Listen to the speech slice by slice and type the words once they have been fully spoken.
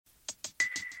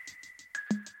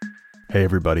Hey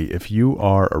everybody, if you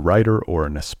are a writer or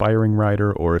an aspiring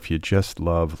writer, or if you just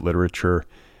love literature,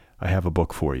 I have a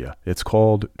book for you. It's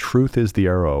called Truth is the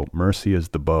Arrow, Mercy is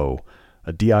the Bow,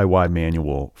 a DIY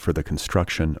manual for the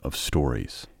construction of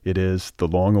stories. It is the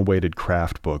long-awaited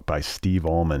craft book by Steve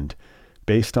Almond,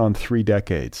 based on 3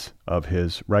 decades of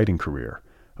his writing career,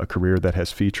 a career that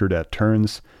has featured at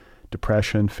turns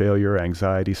depression, failure,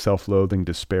 anxiety, self-loathing,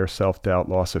 despair, self-doubt,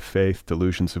 loss of faith,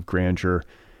 delusions of grandeur,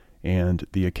 and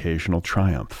the occasional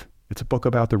triumph. It's a book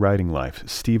about the writing life.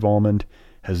 Steve Almond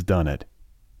has done it.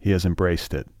 He has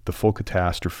embraced it, the full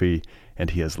catastrophe, and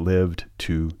he has lived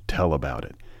to tell about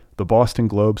it. The Boston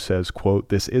Globe says, quote,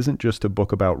 "This isn't just a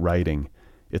book about writing,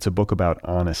 it's a book about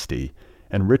honesty."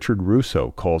 And Richard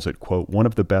Russo calls it, quote, "one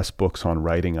of the best books on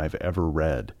writing I've ever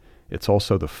read. It's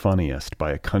also the funniest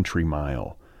by a country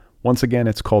mile." Once again,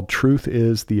 it's called Truth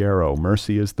is the Arrow,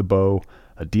 Mercy is the Bow,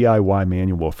 a DIY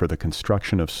manual for the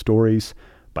construction of stories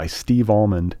by Steve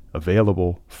Almond,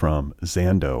 available from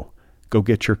Zando. Go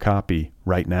get your copy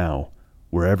right now,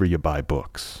 wherever you buy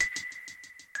books.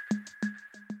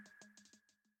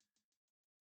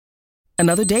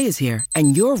 Another day is here,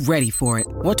 and you're ready for it.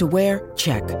 What to wear?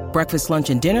 Check. Breakfast, lunch,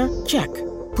 and dinner? Check.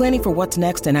 Planning for what's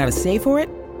next and how to save for it?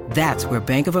 That's where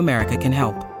Bank of America can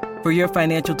help. For your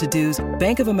financial to-dos,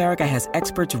 Bank of America has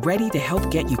experts ready to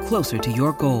help get you closer to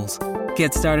your goals.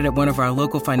 Get started at one of our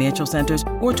local financial centers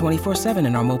or 24/7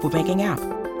 in our mobile banking app.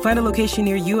 Find a location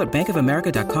near you at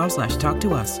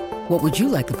bankofamerica.com/talktous. What would you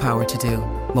like the power to do?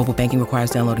 Mobile banking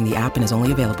requires downloading the app and is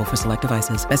only available for select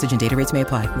devices. Message and data rates may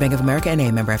apply. Bank of America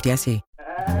N.A., member FDIC.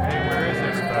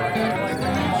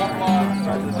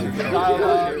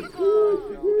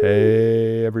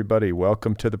 Hey everybody,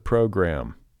 welcome to the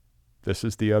program. This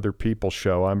is the Other People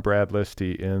Show. I'm Brad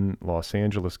Listy in Los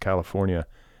Angeles, California.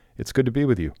 It's good to be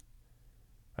with you.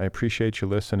 I appreciate you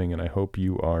listening, and I hope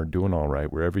you are doing all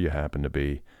right wherever you happen to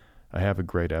be. I have a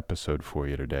great episode for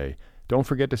you today. Don't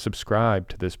forget to subscribe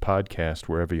to this podcast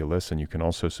wherever you listen. You can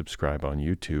also subscribe on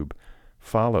YouTube.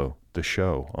 Follow the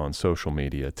show on social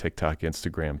media, TikTok,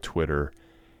 Instagram, Twitter,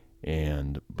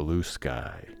 and Blue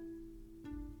Sky.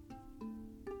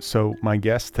 So my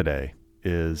guest today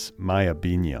is Maya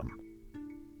Binyam,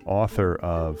 author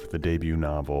of the debut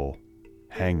novel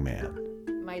Hangman.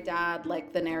 My dad,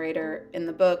 like the narrator in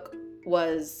the book,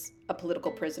 was a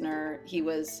political prisoner. He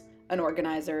was an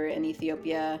organizer in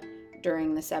Ethiopia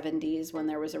during the 70s when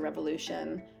there was a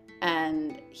revolution,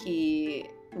 and he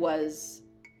was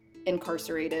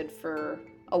incarcerated for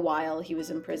a while. He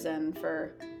was in prison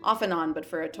for off and on, but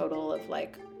for a total of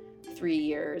like 3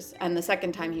 years. And the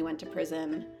second time he went to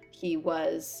prison, he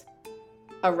was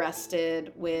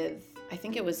arrested with, I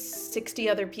think it was 60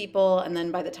 other people, and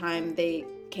then by the time they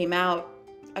came out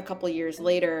a couple years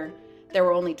later, there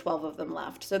were only 12 of them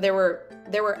left. So there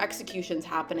were executions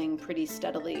happening pretty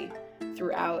steadily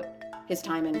throughout his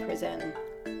time in prison.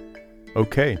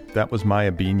 Okay, that was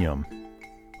Maya Binyam,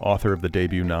 author of the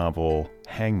debut novel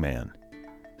Hangman,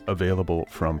 available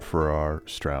from Farrar,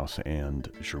 Straus, and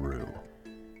Giroux.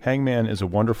 Hangman is a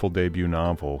wonderful debut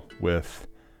novel with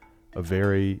a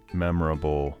very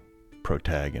memorable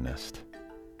protagonist.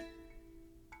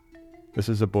 This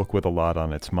is a book with a lot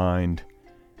on its mind,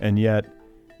 and yet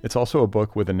it's also a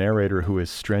book with a narrator who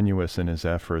is strenuous in his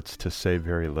efforts to say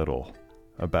very little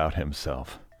about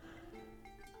himself.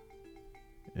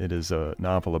 It is a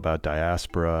novel about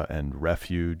diaspora and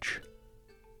refuge,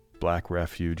 black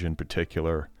refuge in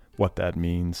particular, what that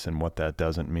means and what that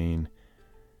doesn't mean.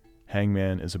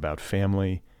 Hangman is about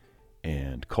family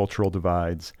and cultural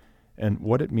divides and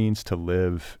what it means to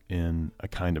live in a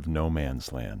kind of no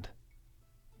man's land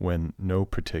when no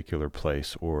particular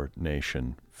place or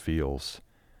nation feels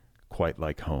quite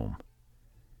like home.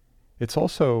 It's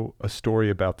also a story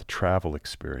about the travel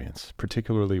experience,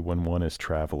 particularly when one is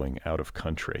traveling out of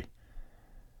country.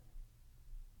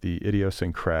 The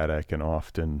idiosyncratic and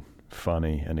often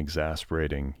funny and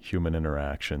exasperating human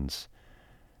interactions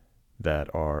that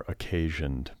are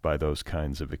occasioned by those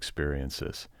kinds of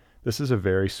experiences. This is a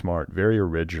very smart, very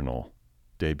original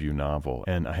debut novel,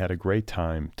 and I had a great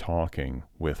time talking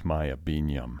with Maya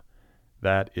Binyam.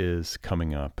 That is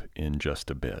coming up in just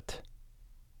a bit.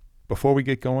 Before we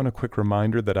get going, a quick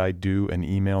reminder that I do an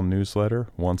email newsletter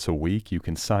once a week. You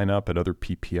can sign up at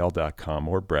otherppl.com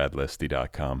or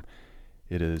bradlisty.com.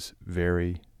 It is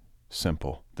very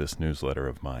simple, this newsletter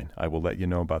of mine. I will let you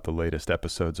know about the latest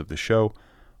episodes of the show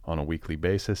on a weekly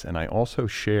basis, and I also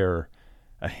share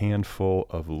a handful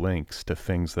of links to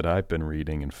things that I've been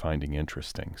reading and finding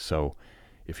interesting. So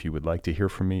if you would like to hear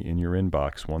from me in your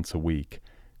inbox once a week,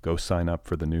 go sign up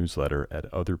for the newsletter at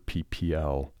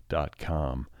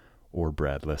otherppl.com or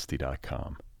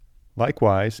bradlisty.com.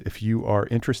 Likewise, if you are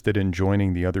interested in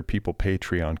joining the Other People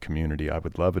Patreon community, I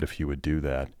would love it if you would do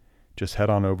that. Just head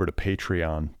on over to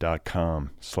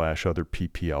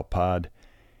patreon.com/otherpplpod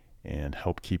and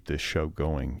help keep this show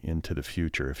going into the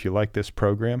future. If you like this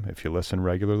program, if you listen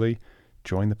regularly,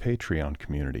 join the Patreon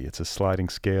community. It's a sliding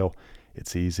scale.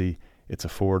 It's easy. It's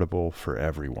affordable for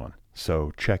everyone.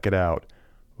 So check it out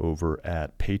over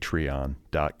at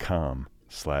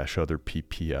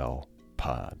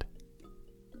patreon.com/otherpplpod.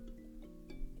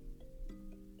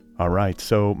 All right,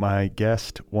 so my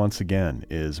guest once again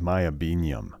is Maya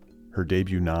Binyam. Her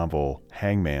debut novel,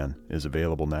 Hangman, is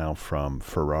available now from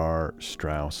Farrar,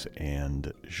 Straus,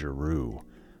 and Giroux.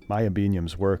 Maya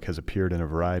Binyam's work has appeared in a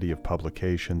variety of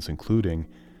publications, including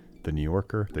The New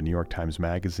Yorker, The New York Times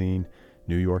Magazine,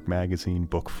 New York Magazine,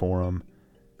 Book Forum,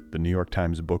 The New York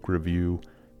Times Book Review,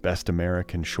 Best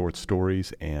American Short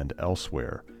Stories, and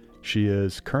elsewhere. She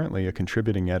is currently a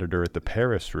contributing editor at the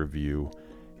Paris Review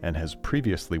and has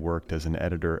previously worked as an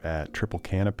editor at Triple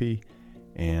Canopy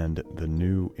and The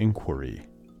New Inquiry.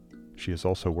 She has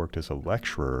also worked as a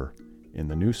lecturer in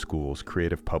the New School's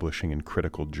Creative Publishing and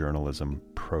Critical Journalism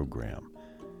program.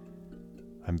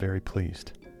 I'm very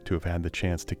pleased to have had the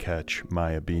chance to catch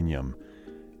Maya Binyam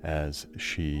as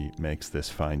she makes this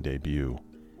fine debut.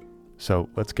 So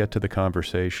let's get to the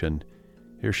conversation.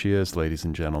 Here she is, ladies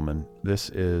and gentlemen. This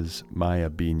is Maya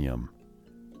Binyam,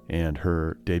 and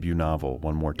her debut novel,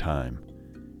 one more time,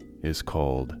 is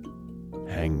called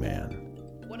Hangman.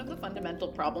 One of the fundamental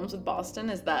problems with Boston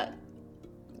is that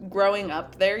growing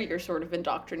up there, you're sort of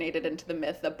indoctrinated into the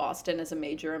myth that Boston is a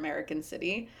major American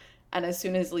city. And as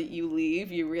soon as you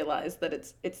leave, you realize that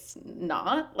it's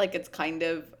not. Like, it's kind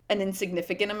of an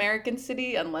insignificant American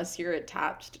city unless you're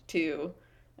attached to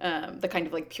the kind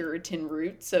of like Puritan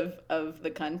roots of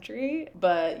the country.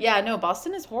 But yeah, no,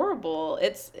 Boston is horrible.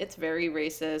 It's very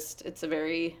racist. It's a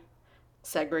very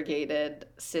segregated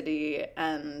city,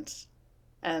 and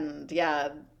yeah,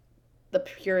 the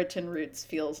Puritan roots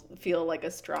feel like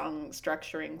a strong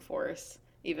structuring force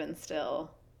even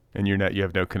still. And you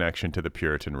have no connection to the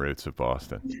Puritan roots of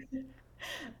Boston.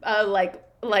 Like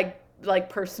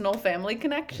personal family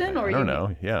connection, or I don't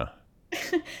know. Yeah.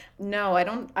 No, I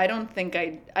don't think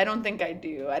I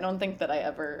do. I don't think that I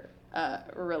ever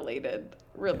related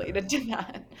to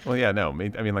that. Well, yeah, no. I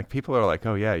mean, like, people are like,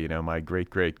 oh yeah, my great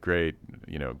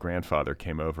grandfather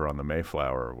came over on the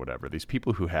Mayflower or whatever. These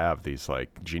people who have these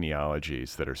like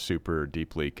genealogies that are super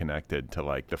deeply connected to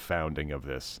like the founding of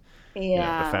this,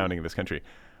 Yeah. the founding of this country.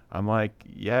 I'm like,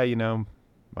 yeah,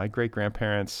 my great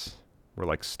grandparents were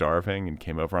like starving and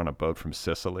came over on a boat from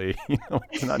Sicily.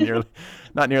 It's not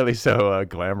nearly so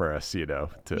glamorous,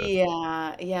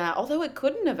 Yeah. Although it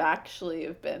couldn't have actually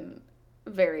have been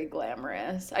very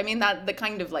glamorous. I mean, that the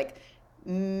kind of like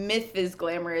myth is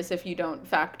glamorous if you don't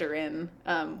factor in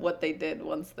what they did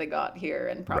once they got here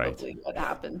and probably what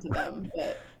happened to them.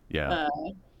 But Yeah.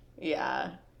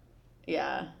 yeah,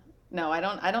 yeah. No,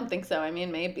 I don't think so. I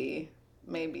mean, maybe.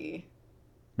 Maybe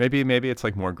it's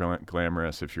like more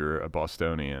glamorous if you're a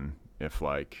Bostonian, if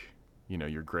like,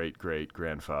 your great great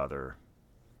grandfather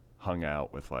hung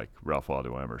out with like Ralph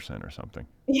Waldo Emerson or something.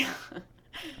 Yeah.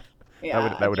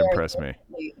 Yeah. That would impress me.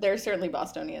 There are certainly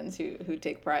Bostonians who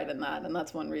take pride in that, and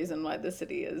that's one reason why the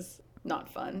city is not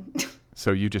fun.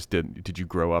 So you just did you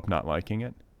grow up not liking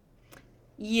it?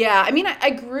 Yeah, I mean, I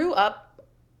grew up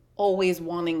always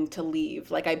wanting to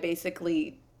leave. Like, I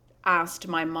basically asked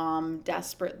my mom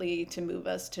desperately to move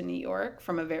us to New York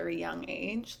from a very young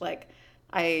age. Like,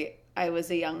 I was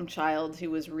a young child who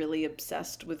was really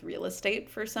obsessed with real estate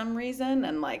for some reason,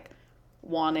 and like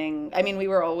wanting, I mean, we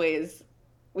were always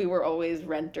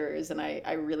renters, and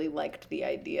I really liked the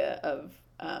idea of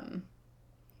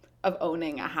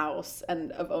owning a house,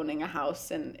 and of owning a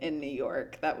house in New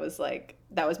York. That was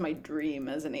my dream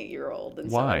as an 8-year-old.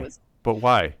 And Why? But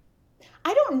why?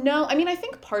 I don't know. I mean, I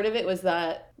think part of it was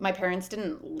that my parents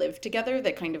didn't live together.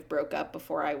 They kind of broke up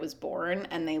before I was born,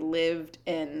 and they lived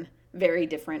in very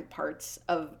different parts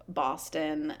of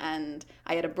Boston. And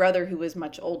I had a brother who was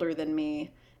much older than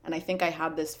me. And I think I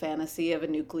had this fantasy of a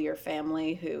nuclear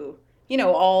family who,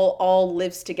 all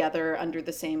lives together under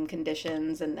the same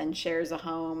conditions and shares a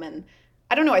home. And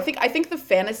I don't know. I think the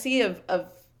fantasy of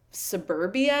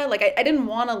suburbia, like I didn't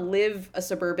want to live a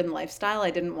suburban lifestyle.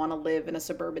 I didn't want to live in a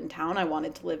suburban town. I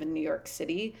wanted to live in New York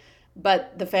City.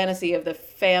 But the fantasy of the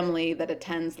family that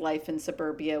attends life in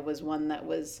suburbia was one that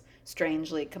was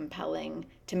strangely compelling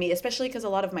to me, especially because a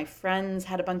lot of my friends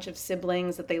had a bunch of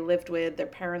siblings that they lived with. Their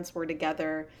parents were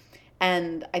together.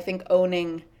 And I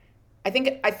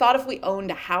thought if we owned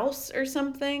a house or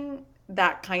something,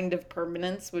 that kind of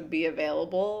permanence would be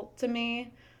available to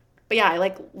me. but yeah, I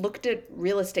like looked at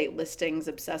real estate listings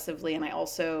obsessively, and I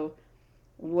also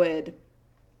would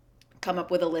come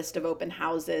up with a list of open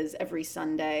houses every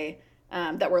Sunday,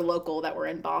 that were local, that were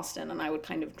in Boston, and I would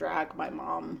kind of drag my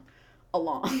mom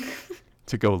along.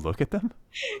 To go look at them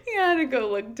Yeah, to go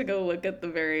look at the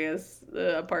various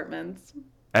apartments.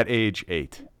 at age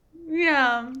 8.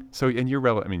 Yeah. So, and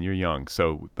I mean, you're young.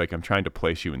 So, like, I'm trying to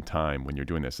place you in time when you're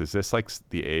doing this. Is this like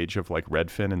the age of like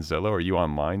Redfin and Zillow? Are you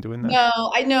online doing this?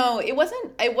 No, I know it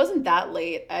wasn't that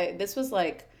late. I This was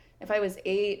like, if I was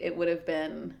 8, it would have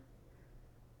been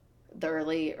the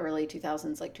early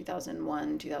 2000s, like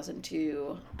 2001,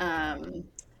 2002.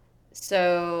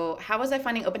 So how was I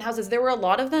finding open houses? There were a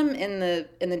lot of them in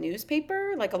the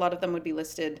newspaper. Like a lot of them would be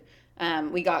listed.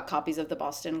 We got copies of the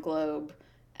Boston Globe,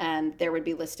 and there would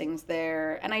be listings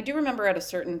there. And I do remember at a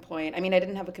certain point, I mean, I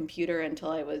didn't have a computer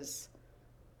until I was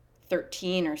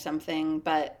 13 or something,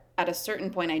 but at a certain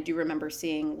point I do remember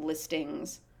seeing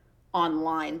listings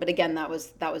online. But again, that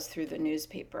was through the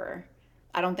newspaper.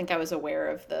 I don't think I was aware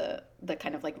of the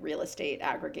kind of like real estate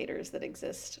aggregators that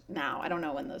exist now. I don't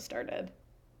know when those started.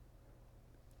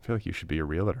 I feel like you should be a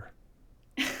realtor.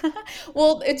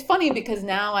 Well, it's funny because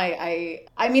now I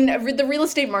mean, the real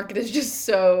estate market is just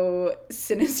so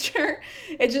sinister.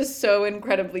 It's just so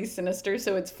incredibly sinister.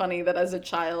 So it's funny that as a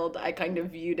child, I kind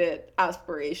of viewed it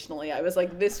aspirationally. I was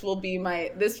like, this will be my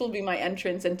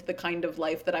entrance into the kind of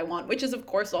life that I want, which is of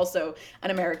course also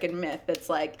an American myth. It's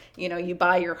like, you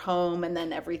buy your home and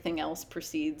then everything else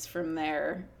proceeds from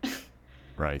there.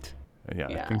 Right. Yeah.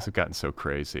 Yeah. Things have gotten so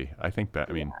crazy. I think that,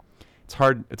 I mean, it's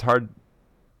hard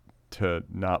to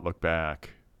not look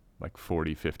back like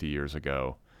 40, 50 years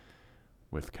ago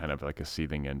with kind of like a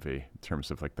seething envy in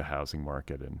terms of like the housing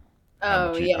market and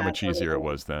Oh, how yeah, much easier it totally.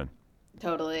 was then.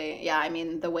 Totally. Yeah, I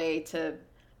mean, the way to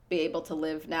be able to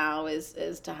live now is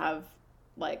to have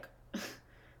like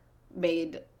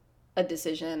made a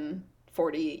decision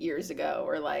 40 years ago,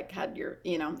 or like had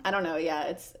I don't know. Yeah,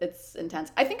 it's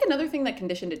intense. I think another thing that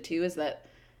conditioned it too is that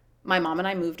my mom and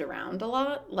I moved around a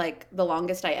lot. Like the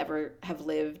longest I ever have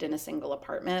lived in a single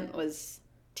apartment was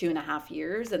 2.5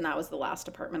 years, and that was the last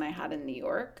apartment I had in New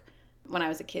York. When I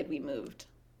was a kid, we moved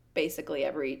basically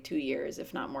every 2 years,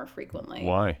 if not more frequently.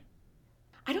 Why?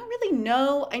 I don't really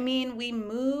know. I mean, we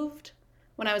moved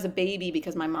when I was a baby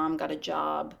because my mom got a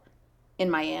job in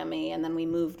Miami, and then we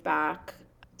moved back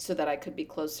so that I could be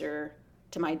closer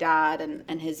to my dad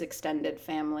and his extended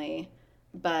family.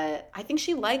 But I think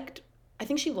she liked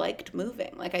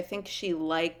moving. Like I think she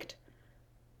liked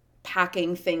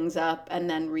packing things up and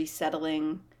then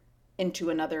resettling into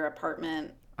another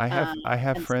apartment. I have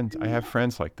And friends. I spending have it.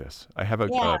 friends like this. I have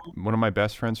Yeah. one of my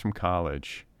best friends from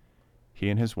college. He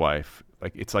and his wife,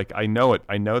 like it's like I know it.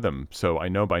 I know them, so I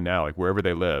know by now, like wherever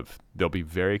they live, they'll be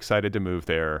very excited to move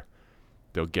there.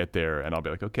 They'll get there, and I'll be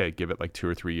like, okay, give it like 2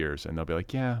 or 3 years, and they'll be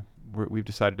like, yeah, we've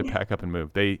decided to pack up and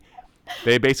move. They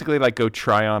basically like go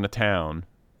try on a town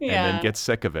and then Yeah. get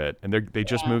sick of it, and they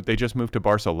just Yeah. moved. They just moved to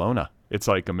Barcelona. It's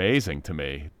like amazing to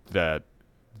me that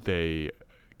they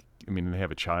I mean, they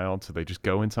have a child, so they just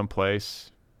go in some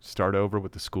place, start over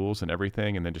with the schools and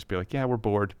everything, and then just be like, "Yeah, we're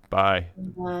bored. Bye.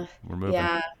 Uh, We're moving."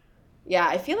 yeah. Yeah,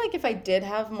 I feel like if I did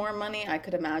have more money, I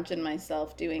could imagine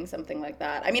myself doing something like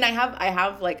that. I mean, I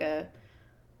have like a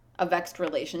vexed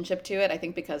relationship to it. I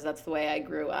think because that's the way I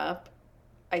grew up.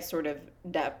 I sort of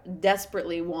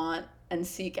desperately want and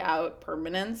seek out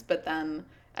permanence, but then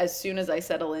as soon as I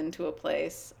settle into a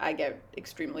place, I get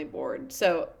extremely bored.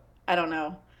 So, I don't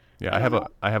know. Yeah, I don't know.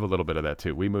 I have a little bit of that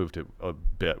too. We moved a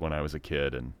bit when I was a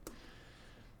kid, and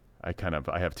I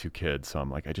have 2 kids, so I'm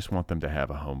like, I just want them to have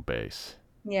a home base.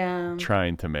 Yeah,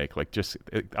 Trying to make like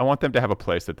I want them to have a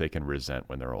place that they can resent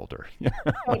when they're older,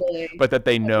 totally. but that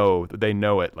they know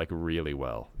it like really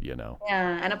well, you know.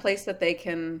 Yeah, and a place that they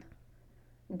can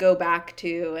go back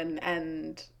to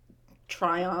and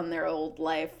try on their old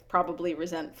life, probably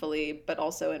resentfully, but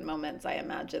also in moments I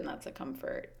imagine that's a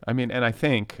comfort. I mean, and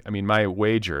I mean, my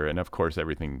wager, and of course,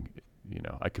 everything,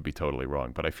 I could be totally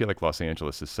wrong, but I feel like Los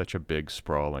Angeles is such a big,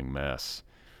 sprawling mess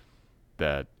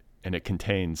that, and it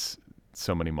contains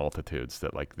so many multitudes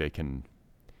that, like, it can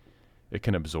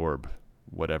absorb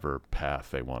whatever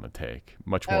path they want to take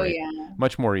Oh yeah.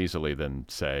 much more easily than,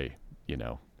 say,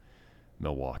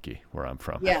 Milwaukee, where I'm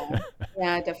from. Yeah.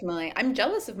 Yeah, definitely. I'm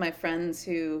jealous of my friends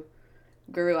who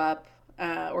grew up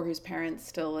or whose parents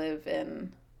still live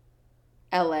in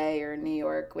LA or New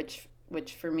York, which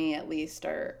for me at least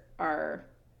are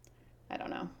I don't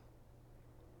know.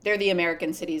 They're the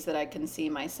American cities that I can see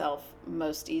myself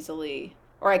most easily,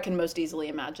 or I can most easily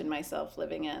imagine myself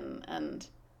living in, and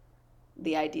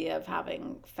the idea of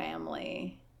having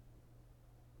family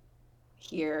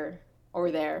here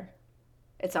or there.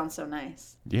 It sounds so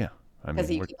nice Yeah. I because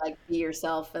mean, you could like be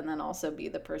yourself and then also be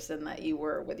the person that you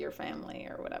were with your family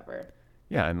or whatever.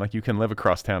 yeah, and like you can live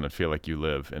across town and feel like you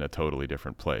live in a totally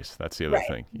different place. That's the other Right.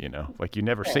 thing, Like you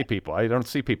never see Right. people. I don't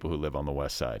see people who live on the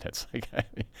west side. It's like,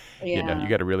 you Yeah.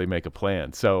 got to really make a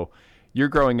plan. So you're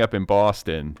growing up in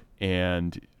Boston,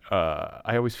 and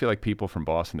I always feel like people from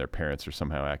Boston, their parents are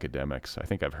somehow academics. I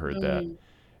think I've heard that. Mm.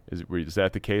 Is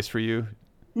that the case for you?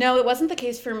 No, it wasn't the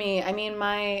case for me. I mean,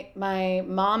 my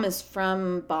mom is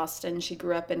from Boston. She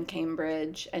grew up in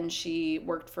Cambridge, and she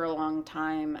worked for a long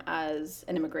time as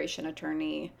an immigration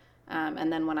attorney.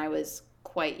 And then when I was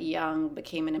quite young,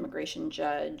 became an immigration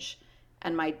judge.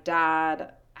 And my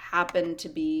dad happened to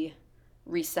be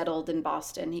resettled in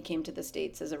Boston. He came to the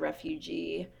States as a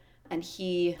refugee, and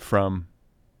he From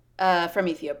from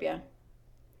Ethiopia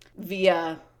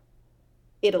via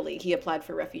Italy. He applied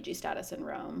for refugee status in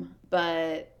Rome,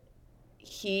 but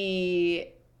he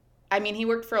I mean, he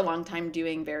worked for a long time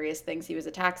doing various things. He was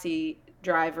a taxi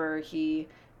driver, he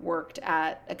worked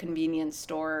at a convenience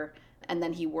store, and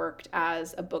then he worked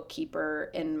as a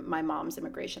bookkeeper in my mom's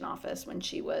immigration office when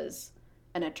she was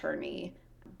an attorney.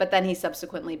 But then he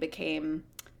subsequently became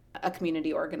a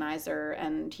community organizer,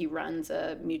 and he runs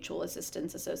a mutual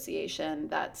assistance association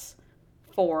that's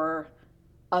for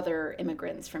other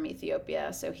immigrants from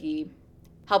Ethiopia. So he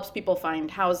helps people find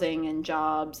housing and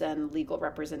jobs and legal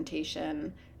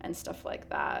representation and stuff like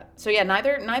that. So yeah,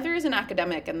 neither is an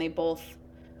academic, and they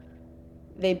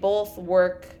both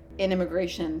work in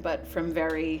immigration, but from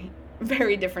very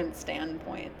very different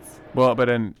standpoints. well, but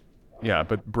then yeah,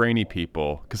 but brainy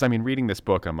people. Because I mean, reading this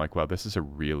book, I'm like, wow, this is a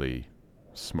really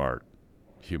smart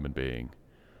human being.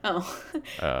 Oh,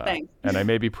 uh, thanks. and I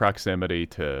may be proximity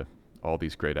to all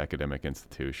these great academic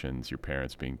institutions, your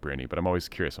parents being brainy, but I'm always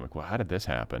curious. I'm like, well, how did this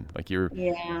happen? Like you're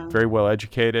Yeah. very well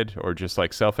educated, or just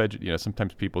like self-educated.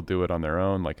 Sometimes people do it on their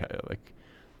own. Like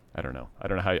I don't know. I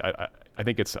don't know how. I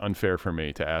think it's unfair for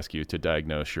me to ask you to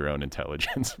diagnose your own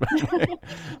intelligence.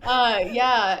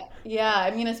 Yeah, yeah.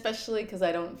 I mean, especially because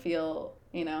I don't feel,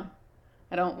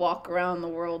 I don't walk around the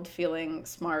world feeling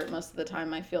smart. Most of the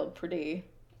time, I feel pretty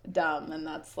dumb, and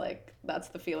that's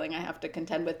the feeling I have to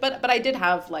contend with. But I did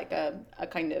have like a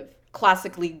kind of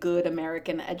classically good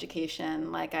American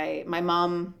education. Like my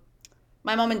mom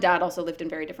and dad also lived in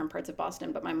very different parts of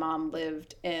Boston, but my mom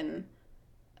lived in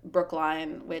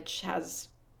Brookline, which is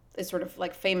sort of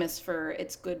like famous for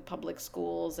its good public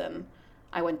schools, and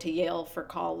I went to Yale for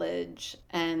college,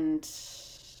 and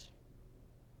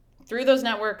through those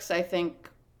networks, I think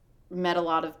met a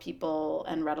lot of people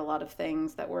and read a lot of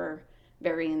things that were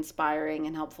very inspiring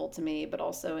and helpful to me, but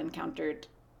also encountered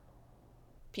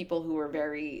people who were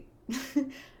very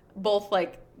both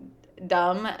like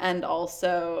dumb and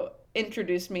also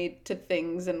introduced me to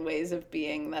things and ways of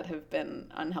being that have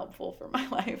been unhelpful for my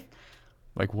life.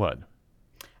 Like what?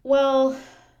 Well,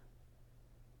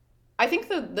 I think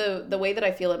the way that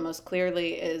I feel it most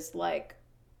clearly is like,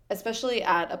 especially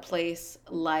at a place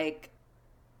like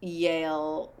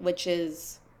Yale, which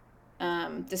is,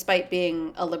 despite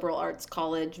being a liberal arts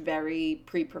college, very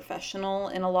pre-professional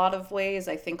in a lot of ways.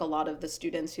 I think a lot of the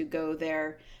students who go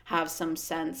there have some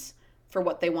sense for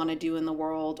what they want to do in the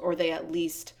world, or they at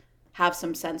least have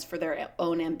some sense for their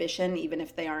own ambition, even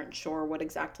if they aren't sure what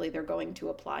exactly they're going to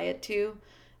apply it to.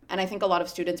 And I think a lot of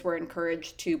students were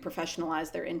encouraged to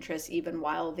professionalize their interests even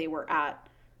while they were at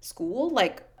school.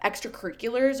 Like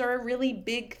extracurriculars are a really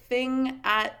big thing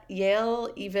at Yale,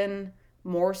 even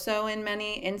more so in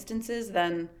many instances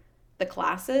than the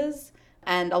classes.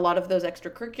 And a lot of those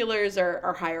extracurriculars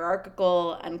are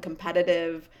hierarchical and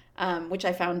competitive, which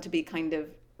I found to be kind of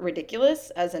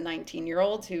ridiculous as a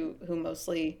 19-year-old who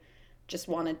mostly just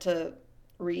wanted to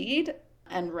read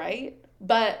and write.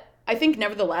 But I think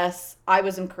nevertheless, I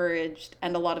was encouraged,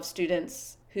 and a lot of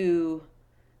students who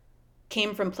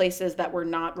came from places that were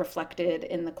not reflected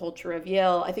in the culture of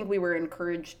Yale, I think we were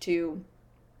encouraged to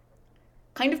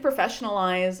kind of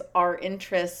professionalize our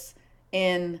interests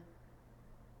in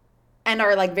and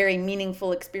our like very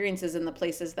meaningful experiences in the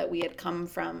places that we had come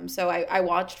from. So I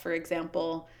watched, for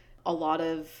example, a lot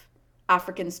of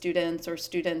African students or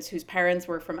students whose parents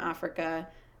were from Africa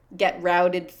get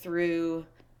routed through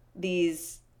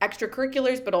these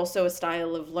extracurriculars, but also a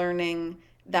style of learning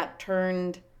that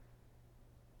turned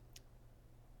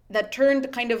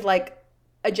kind of like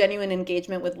a genuine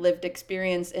engagement with lived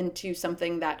experience into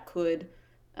something that could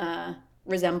uh,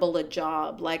 resemble a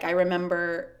job. Like I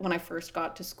remember when I first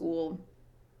got to school,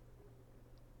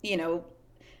 you know,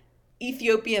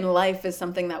 Ethiopian life is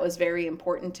something that was very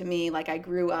important to me. Like I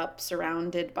grew up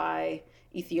surrounded by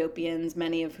Ethiopians,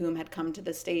 many of whom had come to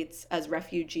the States as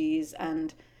refugees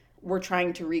and were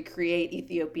trying to recreate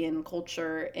Ethiopian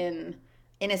culture in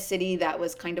a city that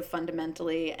was kind of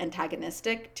fundamentally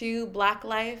antagonistic to Black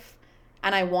life.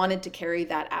 And I wanted to carry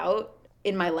that out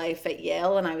in my life at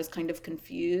Yale, and I was kind of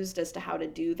confused as to how to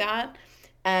do that.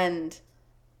 And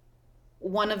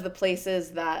one of the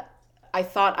places that I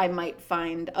thought I might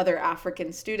find other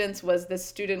African students was this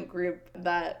student group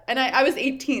that, and I was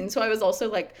 18, so I was also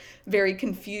like very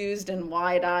confused and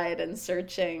wide-eyed and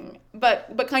searching.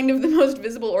 But kind of the most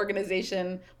visible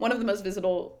organization, one of the most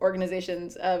visible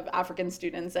organizations of African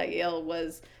students at Yale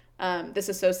was this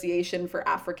Association for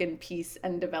African Peace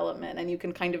and Development. And you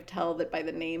can kind of tell that by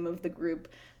the name of the group,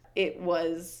 it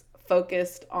was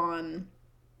focused on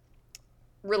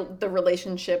the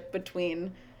relationship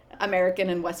between American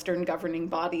and Western governing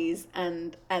bodies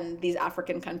and these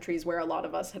African countries where a lot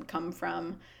of us had come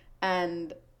from.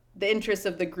 And the interests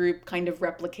of the group kind of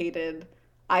replicated,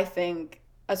 I think,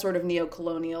 a sort of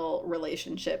neo-colonial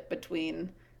relationship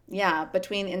between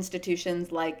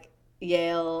institutions like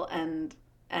Yale and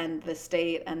the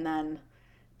state, and then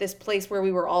this place where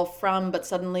we were all from, but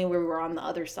suddenly we were on the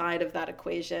other side of that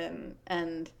equation.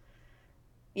 And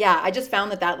yeah, I just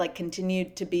found that like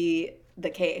continued to be the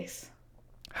case.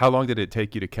 How long did it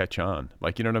take you to catch on?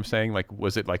 Like, you know what I'm saying? Like,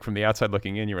 was it like from the outside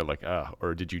looking in, you were like,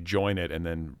 or did you join it and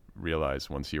then realize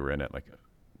once you were in it, like,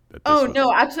 that this was...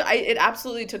 No, absolutely. It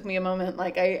absolutely took me a moment.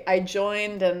 Like I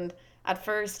joined, and at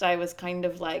first I was kind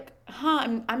of like,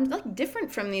 I'm like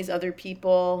different from these other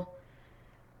people,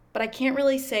 but I can't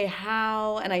really say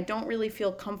how, and I don't really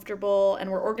feel comfortable. And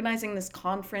we're organizing this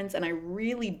conference, and I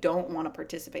really don't want to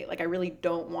participate. Like, I really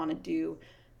don't want to do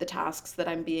the tasks that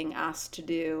I'm being asked to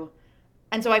do.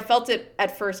 And so I felt it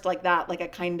at first like that, like a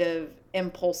kind of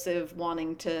impulsive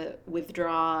wanting to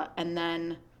withdraw. And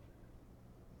then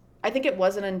I think it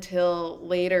wasn't until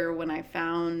later when I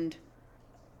found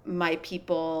my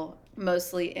people,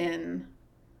 mostly in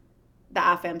the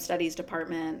AFAM Studies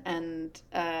Department and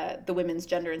the Women's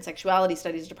Gender and Sexuality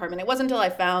Studies Department. It wasn't until I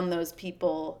found those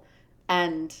people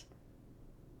and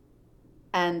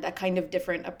a kind of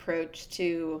different approach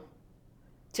to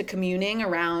communing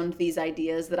around these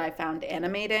ideas that I found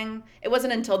animating. It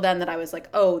wasn't until then that I was like,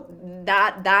 oh,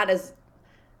 that is,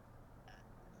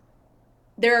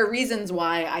 there are reasons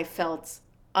why I felt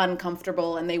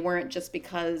uncomfortable, and they weren't just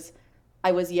because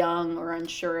I was young or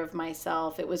unsure of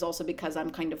myself. It was also because I'm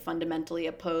kind of fundamentally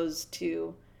opposed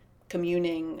to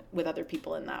communing with other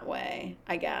people in that way,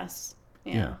 I guess.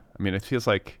 Yeah. I mean, it feels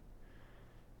like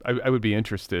I would be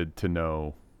interested to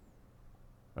know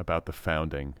about the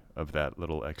founding of that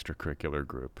little extracurricular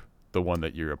group, the one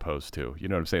that you're opposed to. You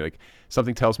know what I'm saying? Like,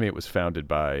 something tells me it was founded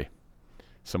by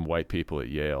some white people at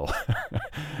Yale.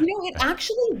 It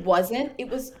actually wasn't. It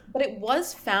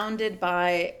was founded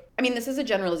by, I mean, this is a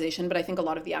generalization, but I think a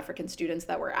lot of the African students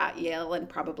that were at Yale and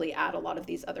probably at a lot of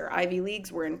these other Ivy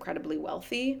Leagues were incredibly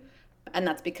wealthy. And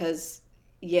that's because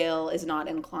Yale is not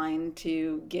inclined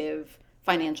to give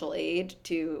financial aid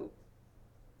to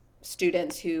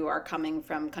students who are coming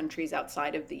from countries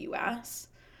outside of the US.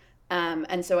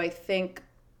 And so I think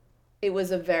it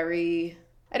was it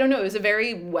was a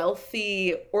very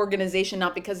wealthy organization,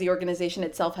 not because the organization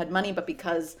itself had money, but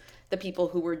because the people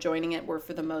who were joining it were,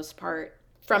 for the most part,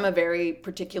 from a very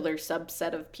particular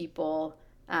subset of people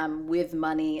with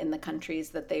money in the countries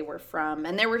that they were from.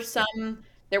 And there were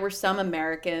some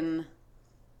American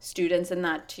students in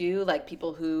that too, like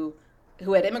people who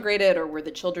had immigrated or were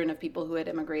the children of people who had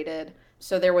immigrated.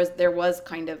 So there was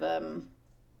kind of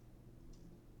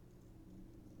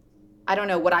I don't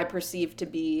know, what I perceived to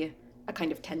be a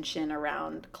kind of tension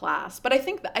around class. But I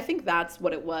think that's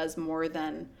what it was, more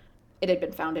than it had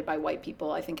been founded by white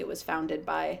people. I think it was founded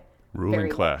by ruling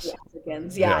class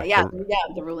Africans.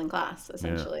 The ruling class,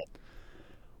 essentially. Yeah.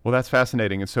 Well, that's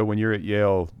fascinating. And so when you're at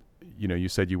Yale, you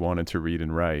said you wanted to read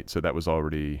and write, so that was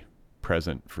already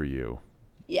present for you.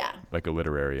 Yeah. Like a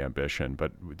literary ambition.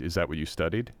 But is that what you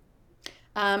studied?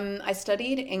 I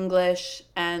studied English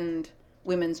and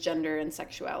women's gender and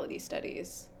sexuality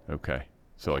studies. Okay.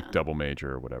 So like double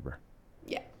major or whatever.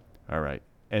 Yeah. All right.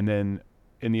 And then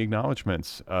in the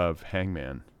acknowledgments of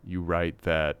Hangman, you write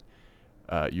that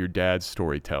your dad's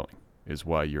storytelling is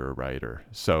why you're a writer.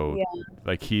 So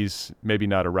like, he's maybe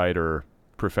not a writer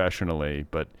professionally,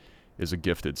 but is a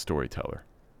gifted storyteller.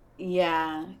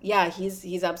 Yeah,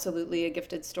 he's absolutely a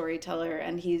gifted storyteller,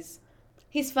 and he's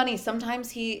funny. Sometimes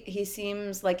he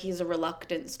seems like he's a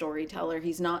reluctant storyteller.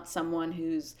 He's not someone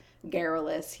who's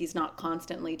garrulous. He's not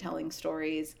constantly telling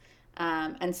stories,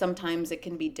 and sometimes it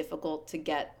can be difficult to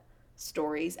get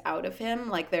stories out of him.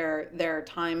 Like there are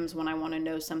times when I want to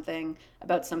know something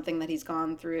about something that he's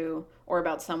gone through or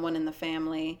about someone in the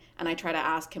family, and I try to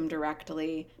ask him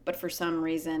directly, but for some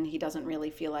reason he doesn't really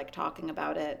feel like talking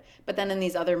about it. But then in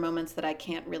these other moments that I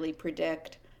can't really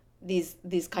predict,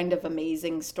 these kind of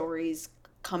amazing stories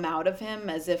come out of him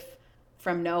as if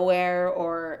from nowhere,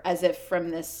 or as if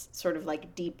from this sort of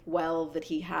like deep well that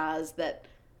he has that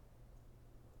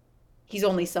he's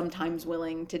only sometimes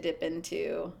willing to dip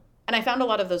into. And I found a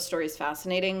lot of those stories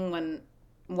fascinating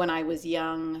when I was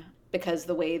young, because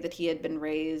the way that he had been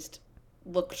raised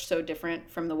looked so different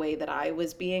from the way that I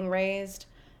was being raised.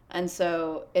 And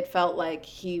so it felt like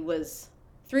he was,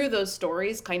 through those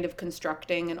stories, kind of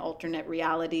constructing an alternate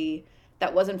reality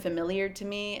that wasn't familiar to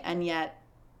me, and yet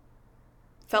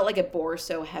felt like it bore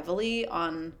so heavily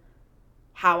on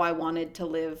how I wanted to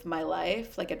live my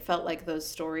life. Like it felt like those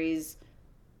stories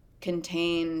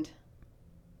contained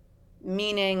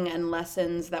meaning and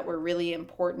lessons that were really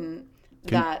important.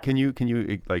 That Can you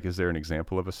like, is there an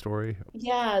example of a story?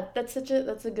 Yeah, that's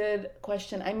a good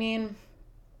question. I mean,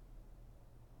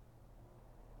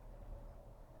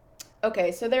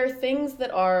 okay, so there are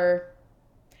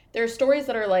stories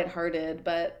that are lighthearted,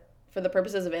 but for the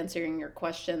purposes of answering your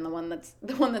question, the one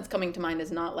that's coming to mind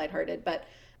is not lighthearted. But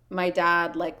my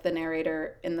dad, like the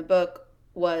narrator in the book,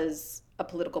 was a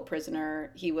political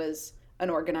prisoner. He was an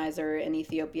organizer in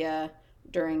Ethiopia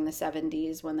during the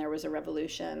 70s when there was a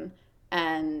revolution,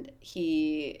 and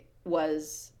he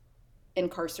was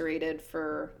incarcerated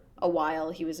for a while.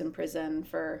 He was in prison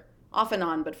for off and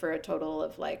on, but for a total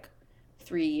of like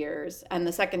 3 years. And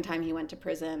the second time he went to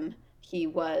prison, he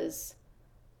was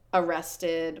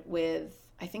arrested with,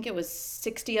 I think it was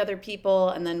 60 other people.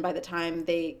 And then by the time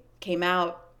they came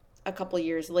out a couple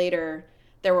years later,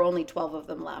 there were only 12 of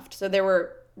them left. So there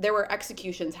were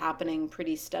executions happening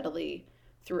pretty steadily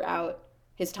throughout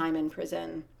his time in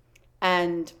prison.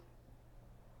 And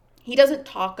he doesn't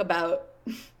talk about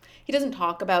he doesn't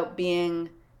talk about being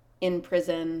in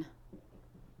prison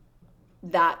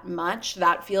that much.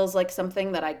 That feels like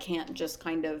something that I can't just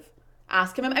kind of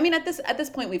ask him. I mean, at this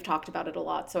point we've talked about it a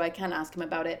lot, so I can ask him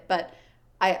about it, but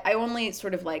I only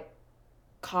sort of like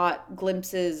caught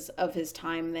glimpses of his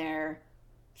time there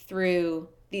through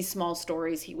these small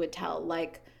stories he would tell.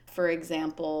 Like, for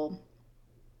example,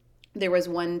 there was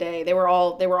one day they were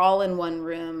all in one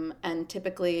room, and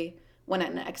typically when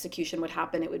an execution would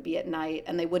happen, it would be at night,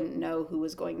 and they wouldn't know who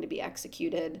was going to be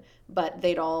executed, but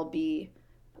they'd all be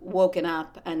woken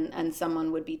up, and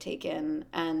someone would be taken.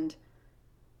 And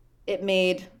it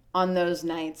made, on those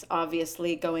nights,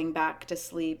 obviously going back to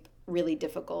sleep really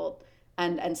difficult,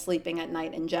 and sleeping at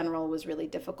night in general was really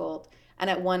difficult. And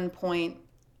at one point,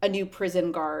 a new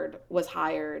prison guard was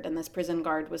hired, and this prison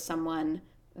guard was someone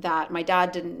that my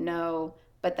dad didn't know,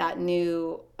 but that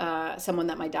knew someone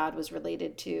that my dad was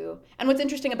related to. And what's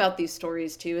interesting about these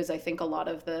stories too is I think a lot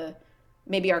of the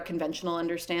maybe our conventional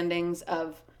understandings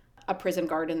of a prison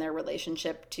guard and their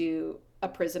relationship to a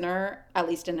prisoner, at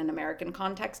least in an American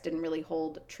context, didn't really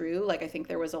hold true. Like, I think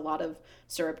there was a lot of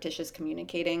surreptitious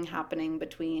communicating happening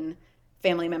between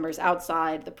family members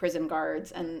outside, the prison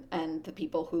guards, and the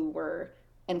people who were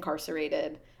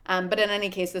incarcerated. But in any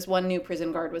case, this one new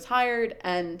prison guard was hired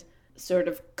and sort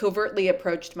of covertly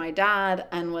approached my dad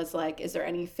and was like, "Is there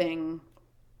anything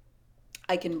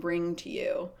I can bring to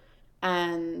you?"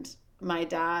 And my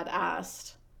dad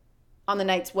asked, "On the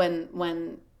nights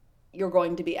when you're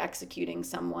going to be executing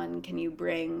someone, can you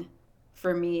bring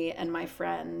for me and my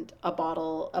friend a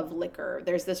bottle of liquor?"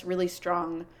 There's this really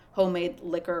strong homemade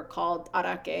liquor called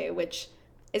arake, which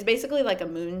is basically like a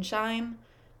moonshine.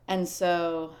 And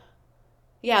so,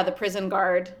 yeah, the prison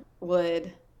guard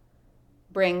would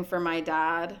bring for my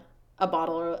dad a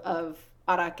bottle of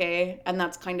arake, and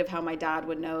that's kind of how my dad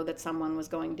would know that someone was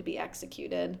going to be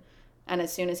executed. And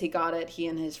as soon as he got it, he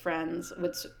and his friend,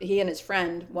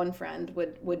 one friend,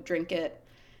 would drink it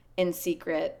in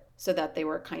secret so that they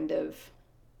were kind of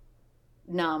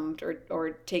numbed or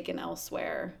taken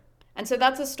elsewhere. And so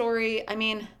that's a story. I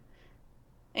mean,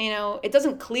 it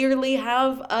doesn't clearly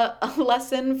have a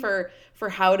lesson for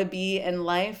how to be in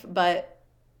life, but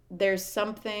there's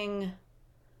something.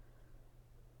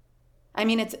 I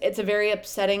mean, it's a very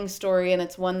upsetting story, and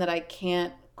it's one that I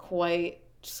can't quite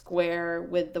square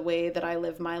with the way that I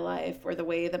live my life, or the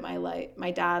way that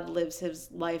my dad lives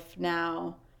his life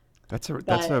now. That's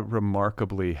a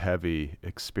remarkably heavy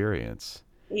experience.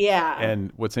 Yeah.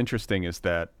 And what's interesting is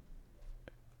that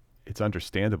it's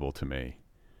understandable to me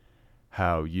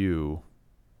how you,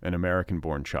 an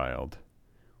American-born child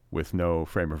with no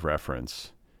frame of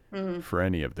reference for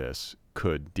any of this,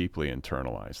 could deeply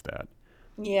internalize that.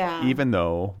 Yeah. Even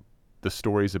though the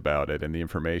stories about it and the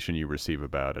information you receive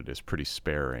about it is pretty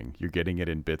sparing. You're getting it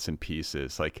in bits and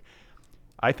pieces. Like,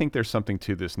 I think there's something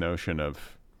to this notion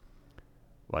of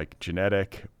like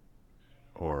genetic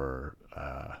or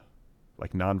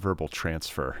like nonverbal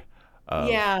transfer of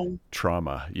Yeah.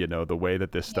 trauma, the way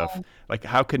that this stuff, Yeah. like,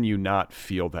 how can you not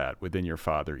feel that within your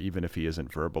father, even if he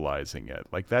isn't verbalizing it?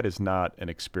 Like, that is not an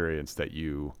experience that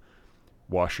you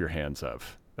wash your hands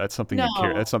of. That's something you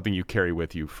carry. No. That's something you carry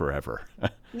with you forever.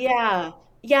 Yeah.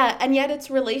 Yeah. And yet its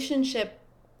relation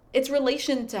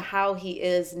to how he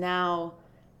is now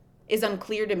is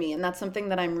unclear to me. And that's something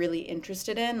that I'm really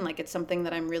interested in. Like, it's something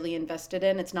that I'm really invested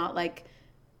in. It's not like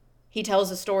he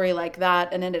tells a story like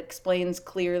that and it explains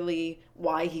clearly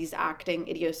why he's acting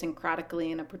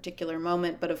idiosyncratically in a particular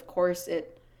moment. But of course,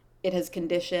 it has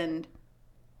conditioned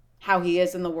how he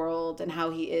is in the world and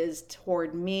how he is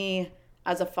toward me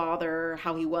as a father,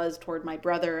 how he was toward my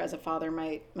brother as a father.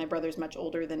 My brother's much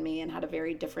older than me and had a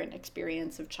very different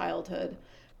experience of childhood.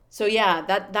 So yeah,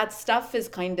 that stuff is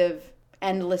kind of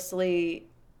endlessly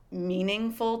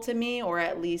meaningful to me, or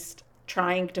at least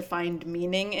trying to find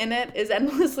meaning in it is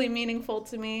endlessly meaningful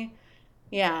to me.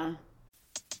 Yeah.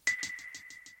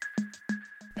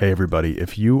 Hey, everybody.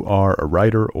 If you are a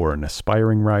writer or an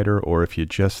aspiring writer, or if you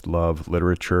just love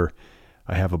literature,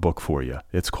 I have a book for you.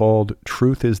 It's called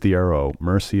Truth is the Arrow,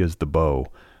 Mercy is the Bow,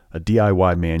 a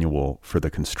DIY manual for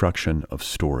the construction of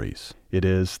stories. It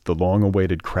is the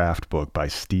long-awaited craft book by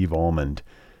Steve Almond,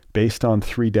 based on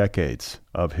 3 decades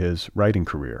of his writing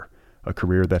career, a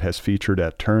career that has featured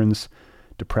at turns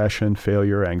depression,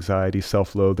 failure, anxiety,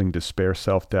 self-loathing, despair,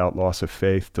 self-doubt, loss of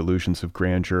faith, delusions of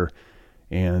grandeur,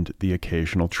 and the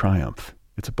occasional triumph.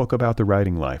 It's a book about the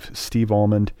writing life. Steve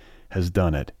Almond has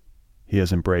done it. He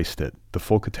has embraced it, the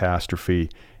full catastrophe,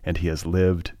 and he has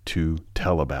lived to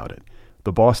tell about it.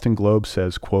 The Boston Globe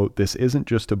says, quote, "This isn't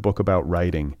just a book about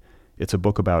writing, it's a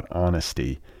book about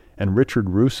honesty." And Richard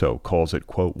Russo calls it,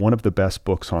 quote, "one of the best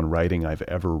books on writing I've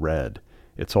ever read.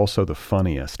 It's also the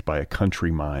funniest by a country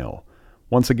mile."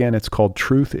 Once again, it's called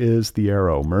Truth is the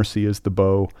Arrow, Mercy is the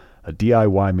Bow, a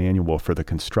DIY manual for the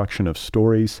construction of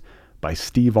stories by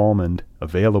Steve Almond,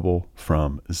 available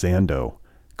from Zando.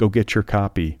 Go get your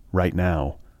copy right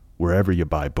now, wherever you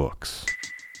buy books.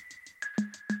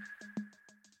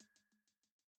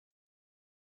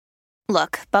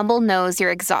 Look, Bumble knows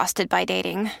you're exhausted by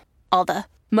dating. All the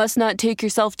must not take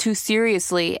yourself too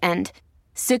seriously and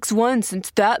 6'1"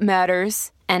 since that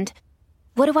matters. And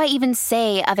what do I even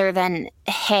say other than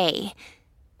hey?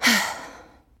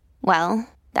 Well,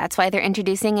 that's why they're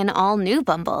introducing an all-new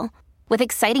Bumble, with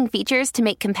exciting features to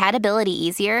make compatibility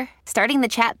easier, starting the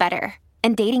chat better,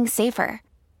 and dating safer.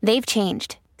 They've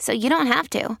changed, so you don't have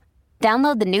to.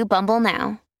 Download the new Bumble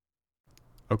now.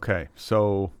 Okay,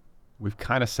 so we've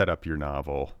kind of set up your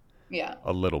novel Yeah.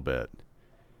 a little bit.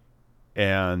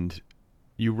 And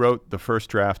you wrote the first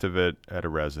draft of it at a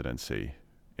residency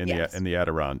in Yes. the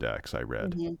Adirondacks, I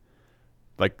read. Mhm.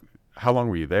 Like, how long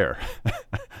were you there?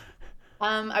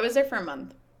 I was there for a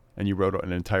month. And you wrote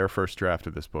an entire first draft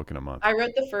of this book in a month. I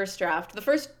wrote the first draft. The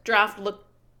first draft looked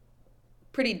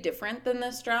pretty different than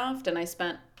this draft, and I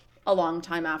spent a long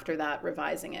time after that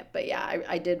revising it. But yeah,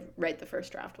 I did write the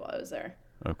first draft while I was there.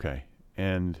 Okay.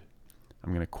 And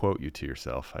I'm going to quote you to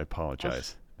yourself. I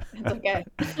apologize. It's okay.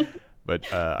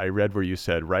 But I read where you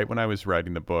said, right when I was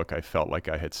writing the book, I felt like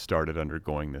I had started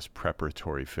undergoing this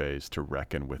preparatory phase to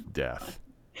reckon with death.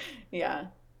 Yeah.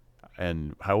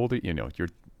 And how old are you?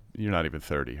 You're not even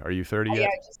 30. Are you 30 Yeah, yet?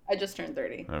 I just turned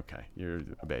 30. Okay. You're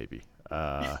a baby,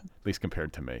 at least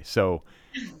compared to me. So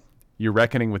you're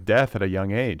reckoning with death at a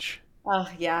young age. Oh,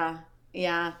 yeah.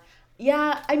 Yeah.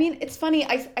 Yeah, I mean, it's funny.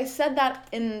 I said that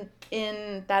in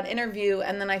that interview,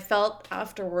 and then I felt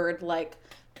afterward like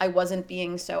I wasn't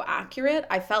being so accurate.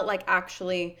 I felt like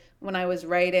actually when I was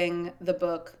writing the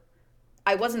book,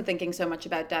 I wasn't thinking so much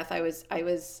about death. I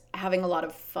was having a lot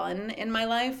of fun in my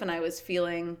life, and I was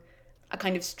feeling a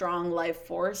kind of strong life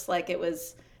force. Like, it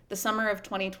was the summer of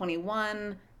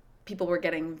 2021. People were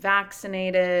getting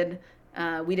vaccinated.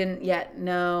 We didn't yet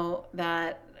know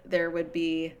that there would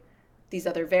be these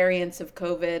other variants of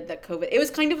COVID. It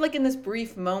was kind of like in this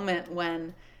brief moment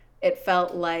when it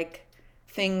felt like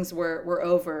things were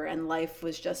over and life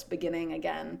was just beginning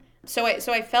again. So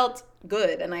I felt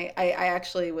good, and I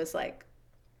actually was like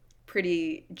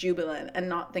pretty jubilant and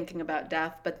not thinking about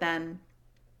death. But then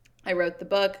I wrote the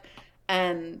book,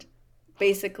 and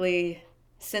basically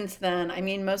since then, I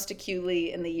mean, most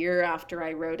acutely in the year after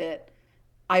I wrote it,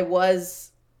 I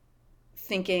was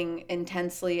thinking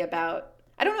intensely about,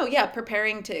 I don't know, yeah,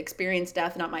 preparing to experience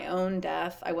death, not my own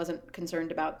death. I wasn't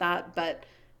concerned about that, but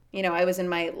I was in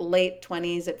my late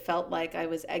 20s. It felt like I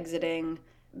was exiting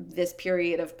this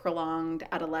period of prolonged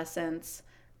adolescence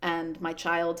and my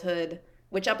childhood,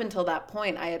 which up until that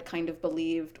point I had kind of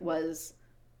believed was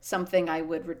something I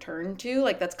would return to.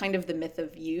 Like that's kind of the myth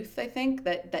of youth, I think,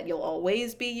 that you'll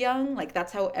always be young. Like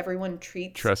that's how everyone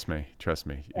treats. Trust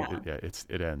me. Yeah.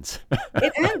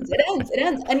 It ends. It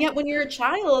ends. And yet when you're a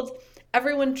child,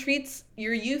 everyone treats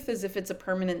your youth as if it's a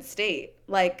permanent state.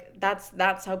 Like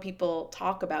that's how people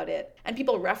talk about it. And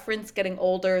people reference getting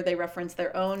older, they reference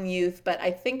their own youth, but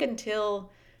I think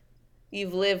until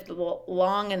you've lived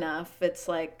long enough, it's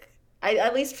like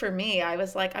at least for me, I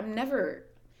was like I'm never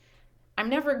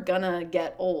gonna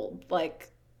get old. Like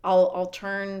I'll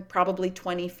turn probably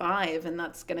 25 and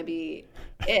that's gonna be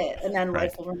it. And then Right.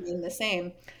 life will remain the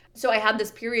same. So I had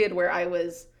this period where I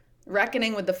was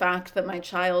reckoning with the fact that my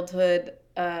childhood,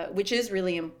 which is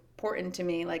really important to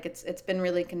me, like it's been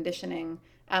really conditioning,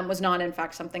 was not in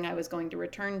fact something I was going to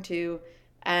return to.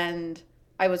 And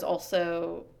I was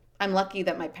also I'm lucky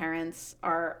that my parents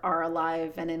are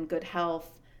alive and in good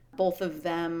health. Both of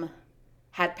them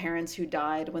had parents who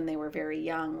died when they were very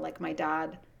young. Like my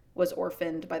dad was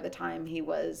orphaned by the time he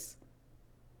was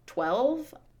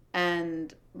 12,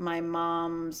 and my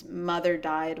mom's mother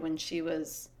died when she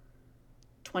was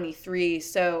 23.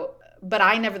 So, but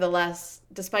I nevertheless,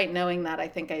 despite knowing that, I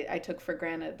think I took for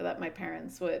granted that my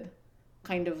parents would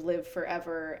kind of live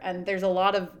forever. And there's a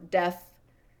lot of death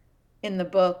in the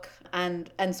book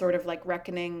and sort of like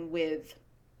reckoning with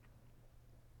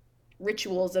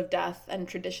rituals of death and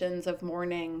traditions of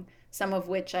mourning, some of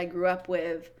which I grew up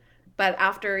with. But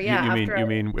after, You, yeah, you mean after you I,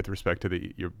 mean with respect to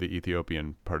the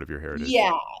Ethiopian part of your heritage?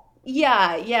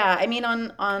 yeah, yeah. I mean,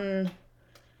 on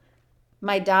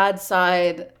my dad's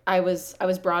side, I was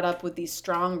brought up with these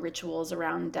strong rituals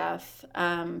around death.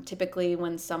 Typically,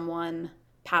 when someone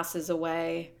passes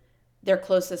away, their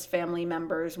closest family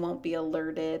members won't be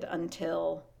alerted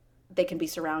until they can be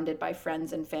surrounded by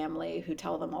friends and family who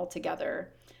tell them all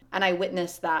together. And I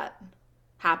witnessed that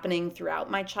happening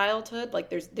throughout my childhood. Like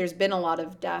there's been a lot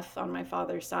of death on my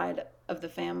father's side of the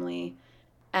family,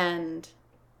 and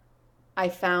I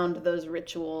found those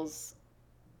rituals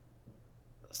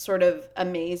sort of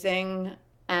amazing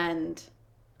and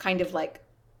kind of like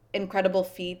incredible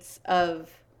feats of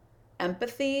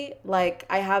empathy. Like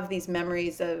I have these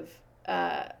memories of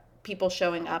uh, people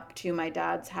showing up to my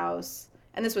dad's house,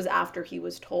 and this was after he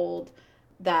was told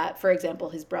that, for example,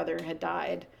 his brother had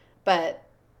died. But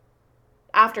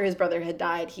after his brother had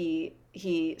died,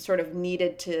 he sort of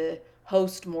needed to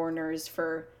host mourners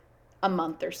for a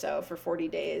month or so, for 40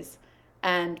 days.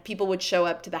 And people would show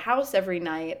up to the house every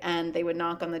night and they would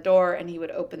knock on the door and he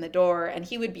would open the door and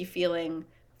he would be feeling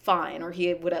fine, or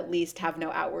he would at least have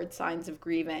no outward signs of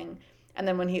grieving. And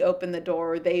then when he opened the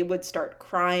door, they would start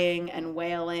crying and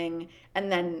wailing.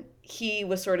 And then he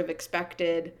was sort of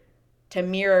expected to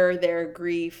mirror their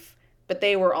grief, but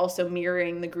they were also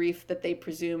mirroring the grief that they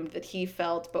presumed that he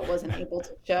felt but wasn't able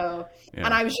to show.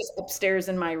 And Yeah. I was just upstairs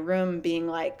in my room being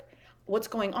like, what's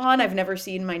going on? I've never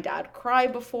seen my dad cry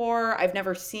before. I've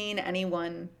never seen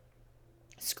anyone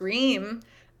scream,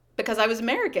 because I was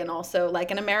American also.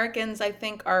 Like, and Americans, I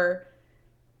think, are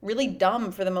really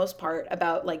dumb for the most part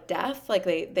about like death. Like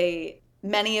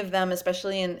many of them,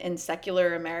 especially in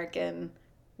secular American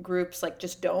groups, like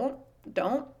just don't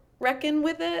reckon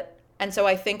with it. And so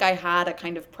I think I had a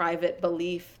kind of private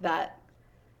belief that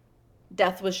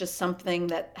death was just something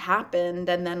that happened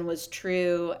and then was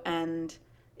true, and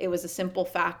it was a simple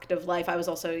fact of life. I was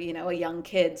also, a young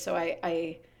kid, so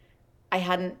I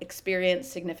hadn't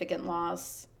experienced significant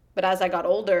loss. But as I got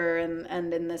older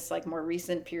and in this like more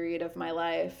recent period of my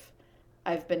life,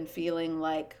 I've been feeling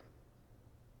like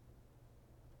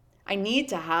I need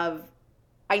to have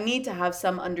I need to have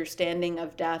some understanding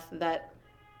of death that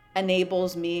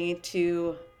enables me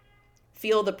to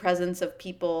feel the presence of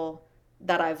people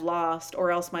that I've lost,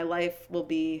 or else my life will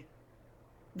be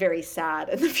very sad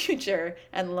in the future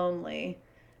and lonely.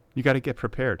 You got to get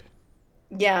prepared.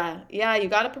 Yeah, you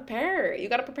got to prepare. You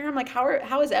got to prepare. I'm like,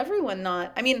 how is everyone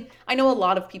not? I mean, I know a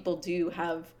lot of people do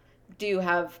have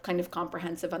kind of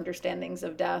comprehensive understandings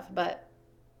of death, but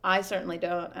I certainly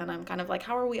don't. And I'm kind of like,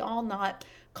 how are we all not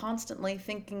constantly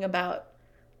thinking about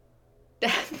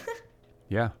death?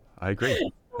 Yeah, I agree.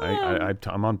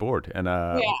 I'm on board. And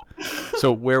Yeah.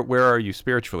 so where are you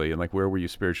spiritually, and like where were you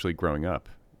spiritually growing up?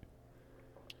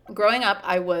 Growing up,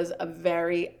 I was a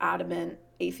very adamant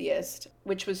atheist,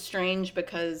 which was strange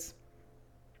because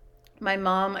my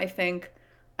mom, I think,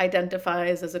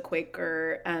 identifies as a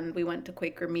Quaker, and we went to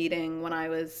Quaker meeting when I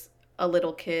was a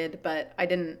little kid, but I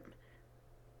didn't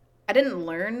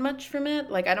learn much from it.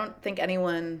 Like I don't think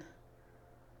anyone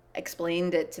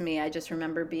explained it to me, I just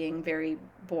remember being very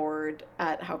bored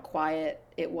at how quiet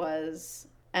it was.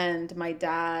 And my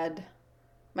dad's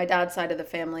side of the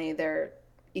family, they're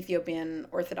Ethiopian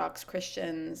Orthodox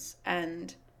Christians,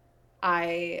 and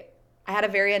I I had a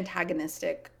very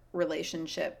antagonistic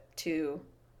relationship to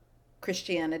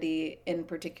Christianity in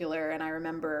particular, and I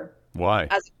remember Why?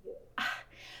 as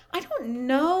I don't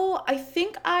know, I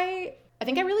think I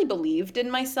really believed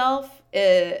in myself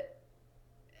as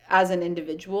an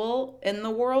individual in the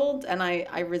world, and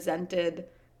I resented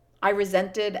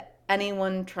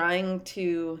anyone trying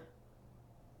to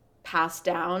pass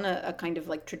down a kind of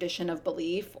like tradition of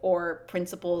belief or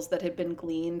principles that had been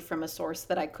gleaned from a source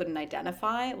that I couldn't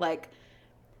identify. Like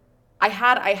I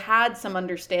had some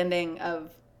understanding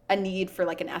of a need for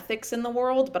like an ethics in the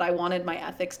world, but I wanted my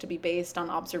ethics to be based on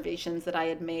observations that I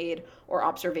had made or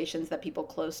observations that people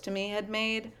close to me had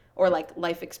made or like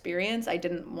life experience. I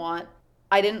didn't want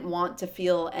to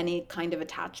feel any kind of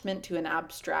attachment to an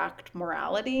abstract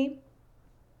morality,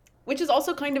 which is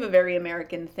also kind of a very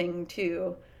American thing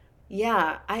too.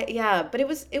 Yeah, but it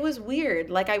was weird.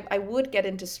 Like I would get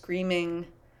into screaming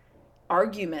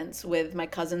arguments with my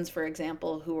cousins, for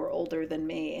example, who were older than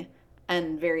me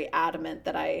and very adamant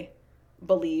that I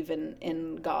believe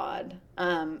in God,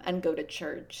 and go to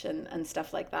church and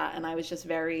stuff like that. And I was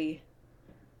very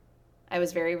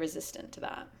resistant to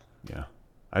that. Yeah.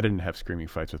 I didn't have screaming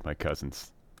fights with my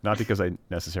cousins. Not because I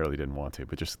necessarily didn't want to,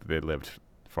 but just they lived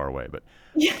far away. But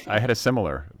Yeah. I had a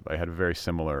very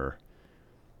similar,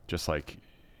 just like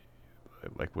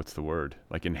what's the word?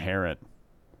 Like inherent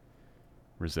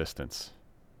resistance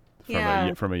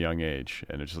Yeah. from a young age,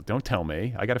 and it's just like, don't tell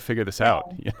me, I got to figure this Yeah.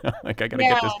 out. Like Yeah. I got to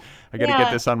get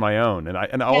Yeah. this on my own. And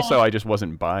Yeah. also I just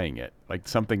wasn't buying it. Like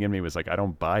something in me was like, I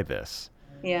don't buy this.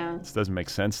 Yeah. This doesn't make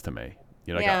sense to me.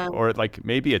 Yeah. Or like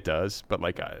maybe it does, but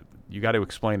like you got to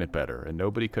explain it better, and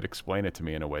nobody could explain it to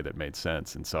me in a way that made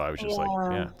sense. And so I was just like,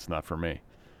 Yeah. yeah, it's not for me.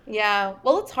 Yeah.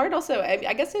 Well, it's hard also.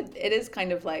 I guess it is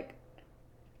kind of like,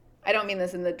 I don't mean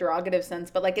this in the derogative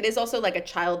sense, but like it is also like a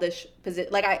childish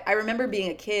position. Like I remember being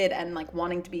a kid and like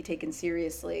wanting to be taken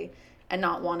seriously and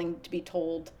not wanting to be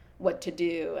told what to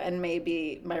do. And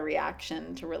maybe my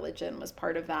reaction to religion was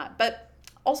part of that. But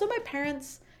also my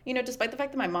parents, despite the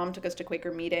fact that my mom took us to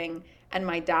Quaker meeting and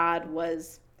my dad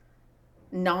was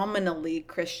nominally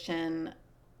Christian,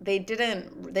 they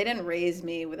didn't raise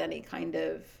me with any kind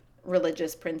of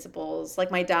religious principles. Like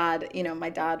my dad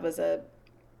was a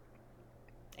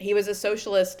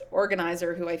socialist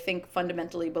organizer who I think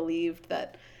fundamentally believed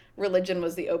that religion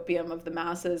was the opium of the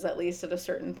masses, at least at a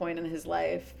certain point in his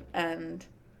life. And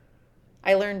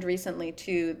I learned recently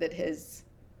too that his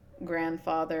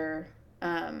grandfather,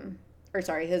 or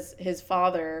sorry, his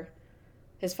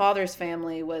father's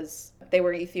family they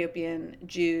were Ethiopian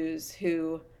Jews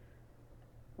who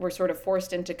were sort of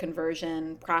forced into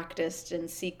conversion, practiced in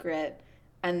secret,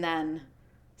 and then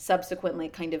subsequently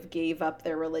kind of gave up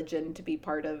their religion to be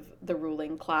part of the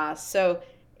ruling class. So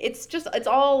it's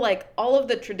all like all of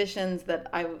the traditions that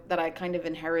I kind of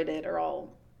inherited are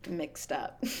all mixed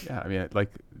up. Yeah, I mean,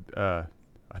 I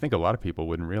think a lot of people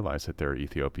wouldn't realize that they're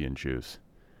Ethiopian Jews.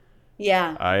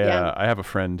 Yeah, yeah, I have a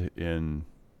friend in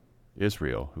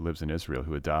Israel who lives in Israel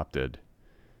who adopted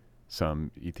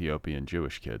some Ethiopian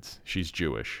Jewish kids. She's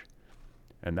Jewish.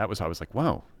 And I was like,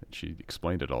 wow. She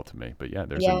explained it all to me. But yeah,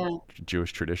 there's a yeah,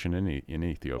 Jewish tradition in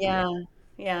Ethiopia.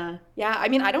 yeah, yeah. I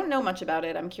mean, I don't know much about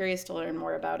it. I'm curious to learn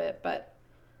more about it, but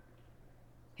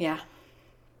yeah,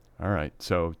 All right.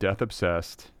 So death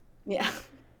obsessed. yeah,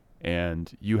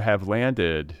 And you have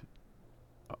landed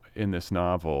in this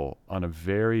novel on a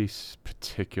very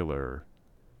particular,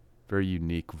 very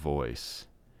unique voice.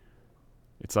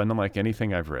 It's unlike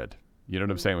anything I've read. You know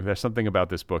what I'm saying? Like, there's something about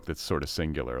this book that's sort of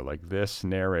singular. Like this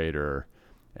narrator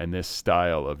and this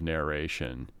style of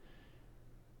narration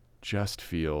just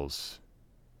feels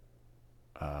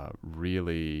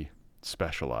really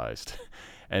specialized.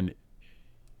 And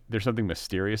there's something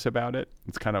mysterious about it.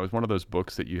 It's one of those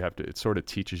books that it sort of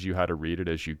teaches you how to read it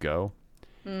as you go.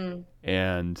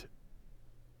 And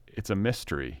it's a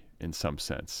mystery in some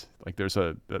sense. Like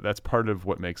that's part of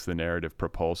what makes the narrative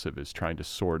propulsive, is trying to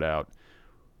sort out,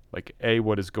 like, A,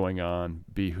 what is going on,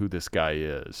 B, who this guy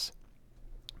is.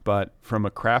 But from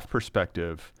a craft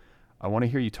perspective, I want to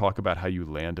hear you talk about how you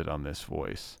landed on this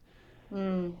voice.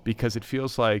 Because it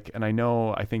feels like, and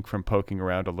I think from poking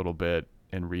around a little bit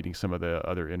and reading some of the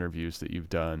other interviews that you've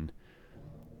done,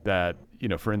 that,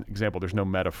 for example, there's no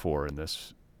metaphor in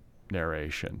this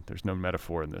narration. There's no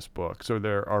metaphor in this book. So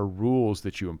there are rules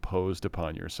that you imposed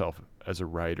upon yourself as a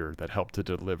writer that help to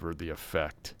deliver the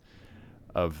effect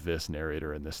of this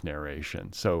narrator and this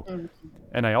narration. So, Mm.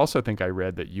 and I also think I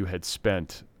read that you had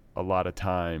spent a lot of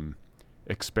time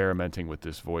experimenting with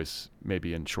this voice,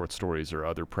 maybe in short stories or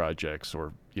other projects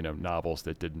or, novels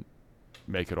that didn't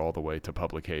make it all the way to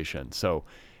publication. So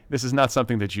this is not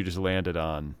something that you just landed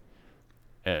on,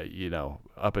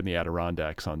 up in the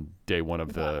Adirondacks on day one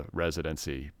of the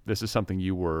residency. This is something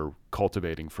you were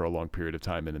cultivating for a long period of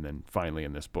time. And then finally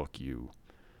in this book, you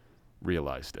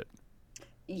realized it.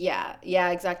 Yeah,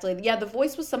 exactly. Yeah, the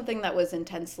voice was something that was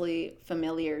intensely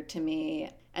familiar to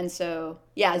me. And so,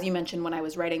 yeah, as you mentioned, when I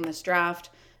was writing this draft,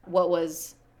 what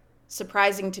was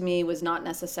surprising to me was not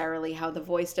necessarily how the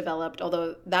voice developed,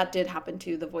 although that did happen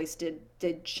too. The voice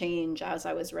did change as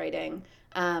I was writing.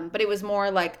 But it was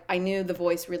more like I knew the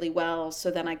voice really well,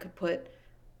 so then I could put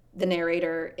the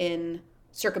narrator in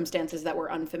circumstances that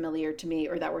were unfamiliar to me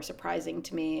or that were surprising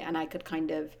to me, and I could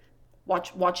kind of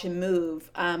watch him move.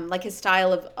 Like his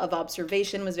style of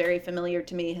observation was very familiar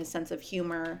to me. His sense of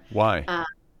humor. Why?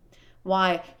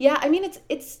 Why? Yeah, I mean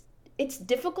it's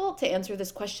difficult to answer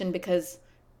this question because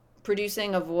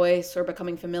producing a voice or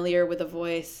becoming familiar with a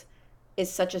voice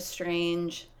is such a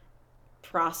strange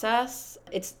process.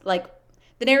 It's like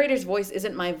the narrator's voice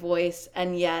isn't my voice,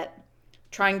 and yet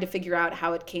trying to figure out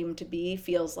how it came to be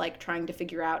feels like trying to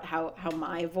figure out how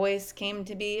my voice came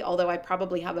to be, although I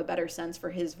probably have a better sense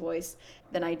for his voice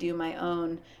than I do my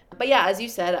own. But yeah, as you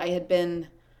said, I had been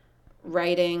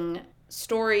writing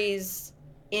stories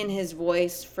in his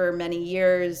voice for many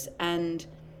years, and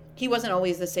he wasn't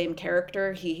always the same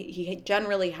character. He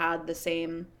generally had the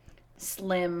same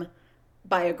slim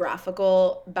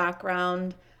biographical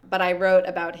background, but I wrote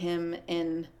about him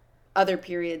in other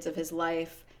periods of his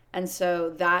life. And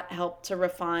so that helped to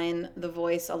refine the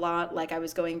voice a lot. Like I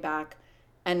was going back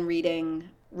and reading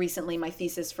recently my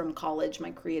thesis from college,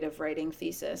 my creative writing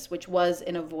thesis, which was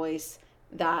in a voice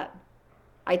that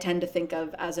I tend to think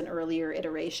of as an earlier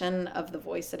iteration of the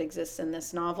voice that exists in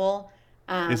this novel.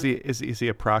 Is he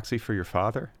a proxy for your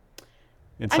father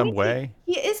in I some mean, way?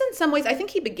 he is in some ways. I think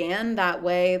he began that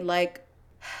way. Like,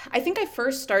 I think I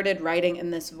first started writing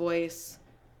in this voice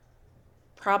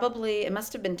probably, it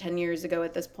must have been 10 years ago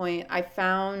at this point. I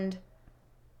found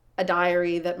a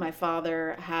diary that my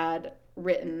father had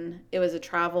written. It was a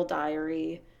travel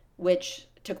diary, which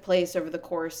took place over the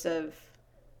course of,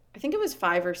 I think it was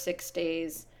 5 or 6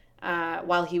 days,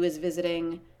 while he was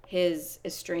visiting his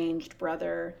estranged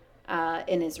brother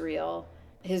in Israel.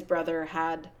 His brother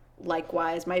had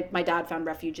likewise, my dad found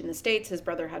refuge in the States. His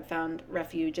brother had found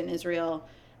refuge in Israel,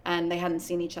 and they hadn't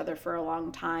seen each other for a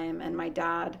long time. And my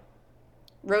dad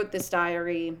wrote this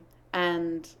diary,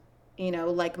 and,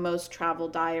 like most travel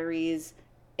diaries,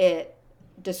 it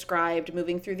described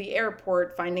moving through the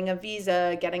airport, finding a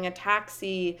visa, getting a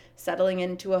taxi, settling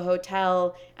into a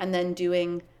hotel, and then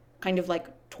doing kind of like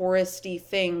touristy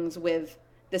things with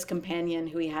this companion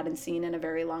who he hadn't seen in a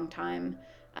very long time.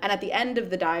 And at the end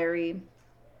of the diary,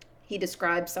 he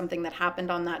describes something that happened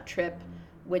on that trip,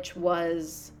 which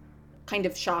was kind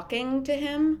of shocking to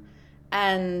him.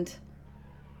 And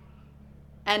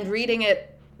reading it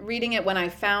when I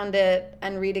found it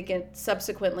and reading it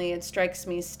subsequently, it strikes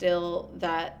me still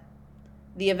that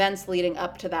the events leading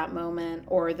up to that moment,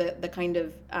 or the kind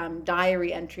of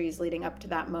diary entries leading up to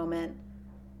that moment,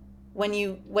 when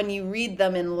you read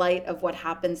them in light of what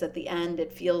happens at the end,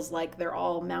 it feels like they're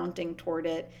all mounting toward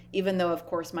it, even though, of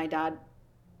course, my dad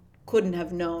couldn't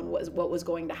have known what was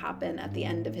going to happen at the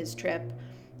end of his trip.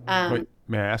 Wait,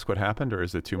 may I ask what happened, or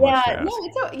is it too much to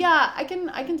ask? Yeah, I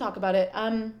can talk about it.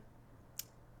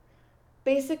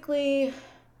 Basically,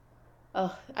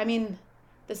 oh, I mean,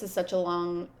 this is such a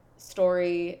long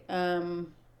story.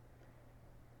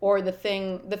 Or the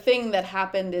thing that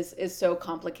happened is so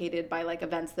complicated by like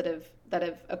events that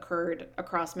have occurred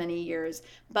across many years.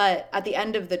 But at the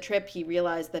end of the trip, he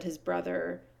realized that his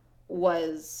brother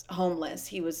was homeless.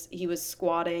 He was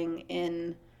squatting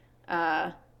in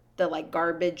the like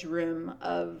garbage room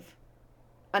of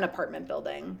an apartment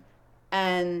building,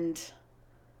 and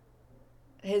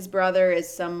his brother is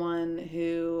someone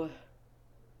who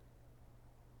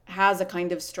has a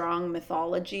kind of strong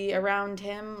mythology around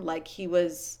him. Like he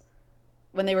was,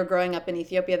 when they were growing up in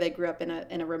Ethiopia, they grew up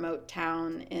in a remote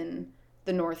town in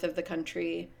the north of the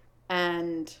country,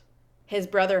 and his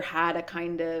brother had a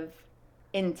kind of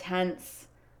intense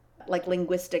like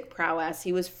linguistic prowess.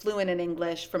 He was fluent in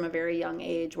English from a very young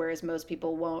age, whereas most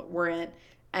people weren't.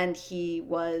 And he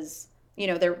was,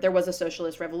 there was a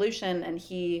socialist revolution, and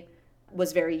he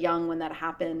was very young when that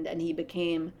happened, and he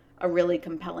became a really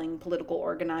compelling political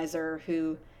organizer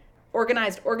who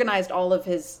organized all of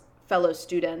his fellow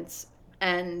students,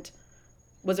 and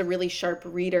was a really sharp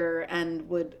reader, and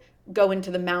would go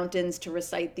into the mountains to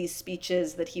recite these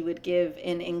speeches that he would give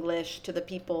in English to the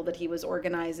people that he was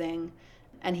organizing.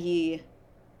 And he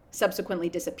subsequently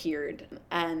disappeared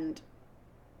and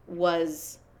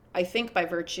was, I think, by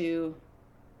virtue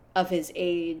of his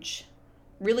age,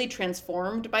 really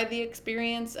transformed by the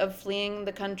experience of fleeing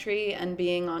the country and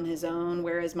being on his own.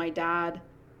 Whereas my dad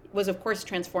was, of course,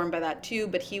 transformed by that too,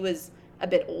 but he was a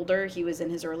bit older. He was in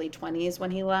his early 20s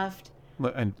when he left.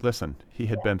 And listen, he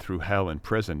had been through hell in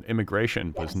prison.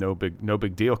 Immigration was Yes. no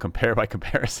big deal by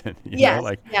comparison. You know, Yes.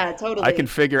 like Yeah, totally. I can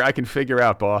figure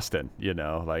out Boston. You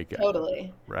know, like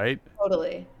Totally. right.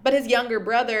 Totally. But his younger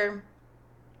brother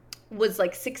was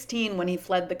like 16 when he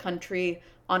fled the country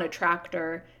on a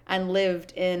tractor and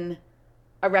lived in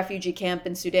a refugee camp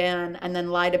in Sudan, and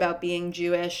then lied about being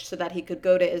Jewish so that he could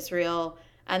go to Israel.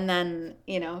 And then,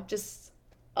 just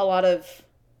a lot of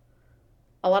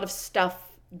stuff,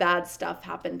 bad stuff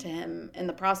happened to him in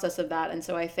the process of that. And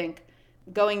so I think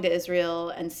going to Israel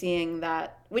and seeing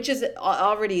that, which is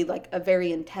already like a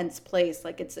very intense place,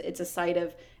 like it's a site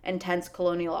of intense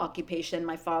colonial occupation.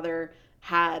 My father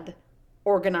had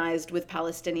organized with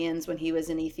Palestinians when he was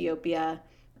in Ethiopia,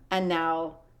 and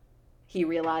now he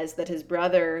realized that his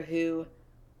brother, who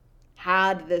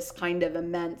had this kind of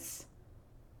immense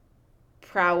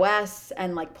prowess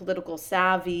and like political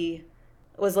savvy,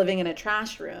 was living in a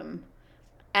trash room.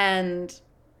 And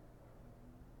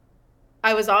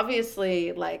I was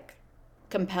obviously like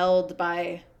compelled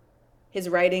by his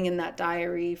writing in that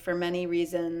diary for many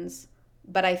reasons.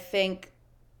 But I think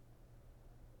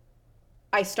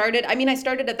I started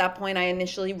at that point. I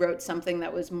initially wrote something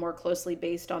that was more closely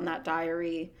based on that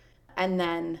diary, and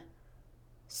then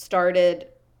started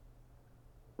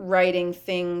writing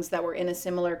things that were in a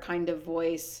similar kind of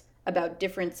voice about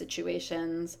different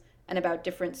situations and about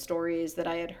different stories that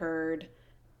I had heard.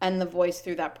 And the voice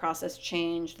through that process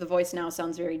changed. The voice now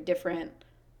sounds very different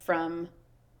from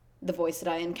the voice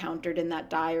that I encountered in that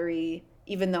diary.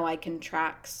 Even though I can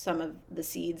track some of the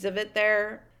seeds of it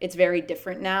there, it's very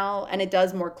different now. And it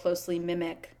does more closely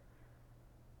mimic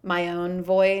my own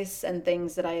voice and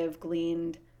things that I have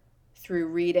gleaned through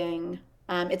reading.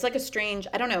 It's like it's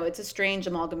a strange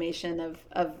amalgamation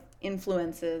of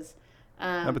influences.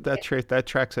 No, but that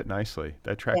tracks it nicely.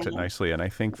 That tracks it nicely. And I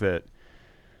think that,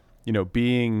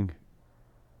 being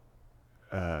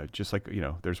just like,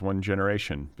 there's one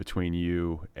generation between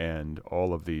you and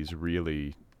all of these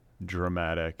really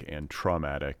dramatic and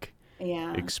traumatic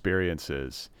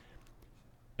experiences.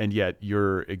 And yet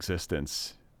your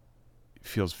existence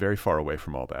feels very far away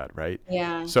from all that, right?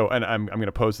 Yeah. So, and I'm going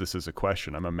to pose this as a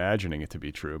question. I'm imagining it to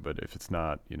be true, but if it's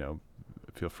not,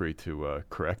 feel free to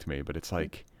correct me. But it's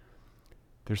like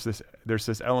there's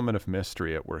this element of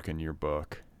mystery at work in your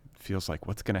book. It feels like,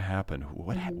 what's going to happen?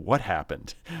 What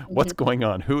happened? What's going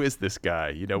on? Who is this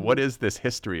guy? What is this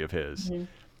history of his?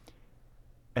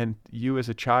 And you as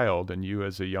a child and you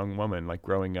as a young woman, like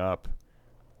growing up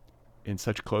in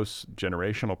such close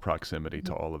generational proximity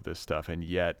to all of this stuff, and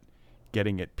yet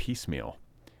getting it piecemeal.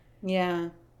 Yeah.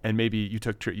 And maybe you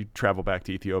travel back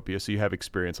to Ethiopia, so you have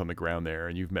experience on the ground there,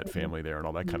 and you've met family there and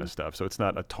all that kind of stuff. So it's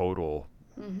not a total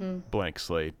blank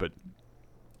slate, but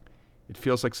it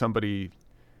feels like somebody,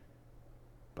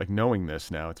 like knowing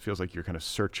this now, it feels like you're kind of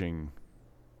searching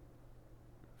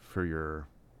for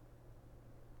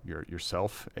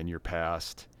yourself and your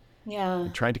past. Yeah.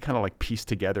 And trying to kind of like piece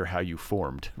together how you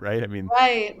formed, right? I mean,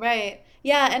 Right.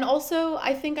 Yeah, and also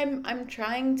I think I'm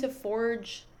trying to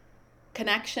forge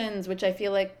connections, which I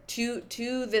feel like to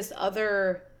this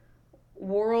other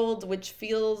world, which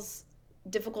feels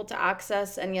difficult to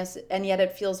access, and yet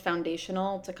it feels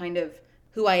foundational to kind of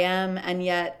who I am, and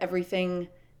yet everything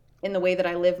in the way that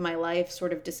I live my life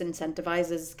sort of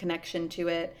disincentivizes connection to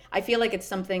it. I feel like it's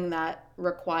something that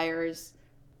requires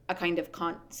a kind of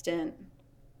constant,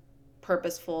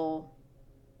 purposeful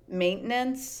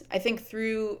maintenance. I think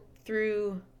through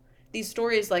these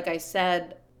stories, like I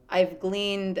said, I've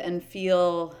gleaned and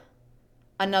feel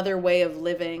another way of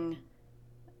living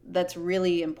that's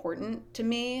really important to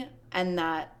me, and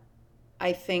that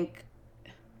I think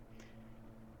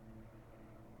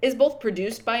is both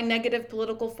produced by negative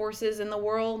political forces in the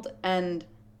world and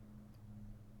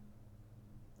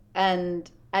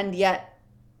yet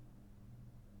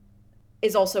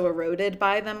is also eroded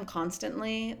by them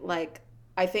constantly. Like,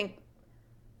 I think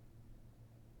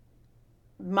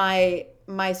my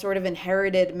sort of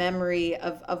inherited memory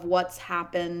of what's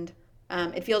happened,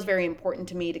 it feels very important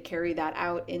to me to carry that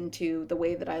out into the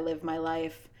way that I live my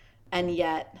life. And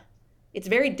yet it's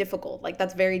very difficult. Like,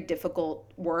 that's very difficult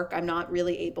work. I'm not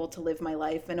really able to live my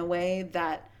life in a way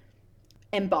that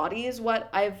embodies what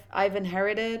I've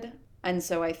inherited. And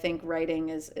so I think writing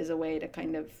is a way to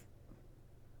kind of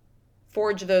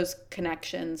forge those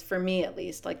connections, for me at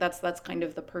least. Like that's kind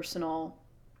of the personal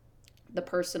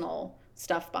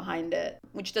stuff behind it,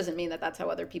 which doesn't mean that that's how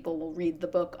other people will read the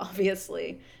book,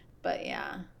 obviously. But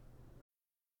yeah.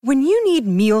 When you need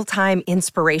mealtime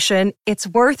inspiration, it's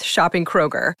worth shopping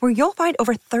Kroger, where you'll find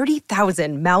over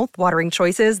 30,000 mouth-watering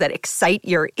choices that excite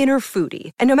your inner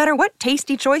foodie. And no matter what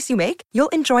tasty choice you make, you'll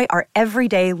enjoy our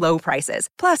everyday low prices,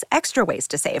 plus extra ways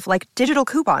to save, like digital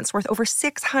coupons worth over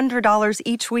 $600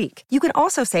 each week. You can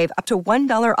also save up to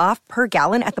 $1 off per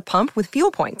gallon at the pump with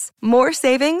fuel points. More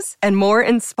savings and more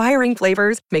inspiring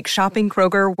flavors make shopping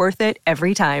Kroger worth it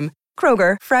every time.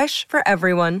 Kroger, fresh for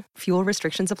everyone. Fuel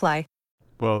restrictions apply.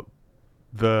 Well,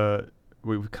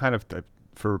 we've kind of,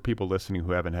 for people listening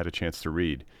who haven't had a chance to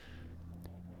read,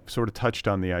 sort of touched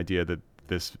on the idea that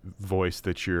this voice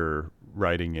that you're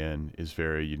writing in is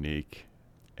very unique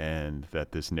and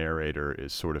that this narrator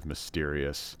is sort of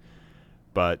mysterious.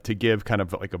 But to give kind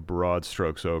of like a broad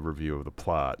strokes overview of the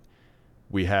plot,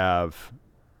 we have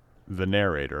the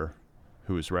narrator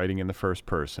who is writing in the first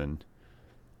person,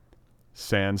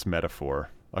 sans metaphor.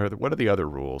 What are the other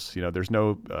rules? There's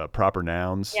no proper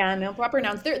nouns. Yeah, no proper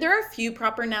nouns. There are a few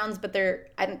proper nouns, but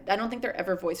I don't think they're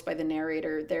ever voiced by the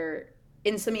narrator. They're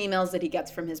in some emails that he gets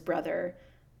from his brother.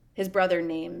 His brother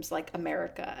names like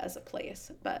America as a place,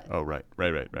 but oh, right.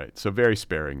 So very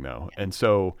sparing though. And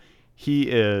so he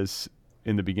is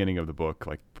in the beginning of the book,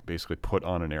 like basically put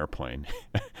on an airplane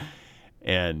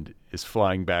and is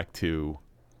flying back to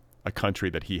a country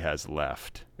that he has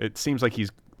left. It seems like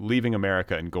he's leaving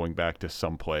America and going back to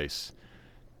some place.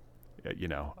 I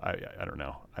don't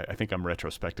know. I think I'm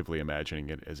retrospectively imagining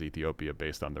it as Ethiopia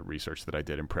based on the research that I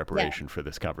did in preparation for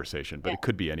this conversation, but it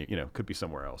could be could be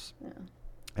somewhere else. Yeah.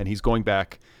 And he's going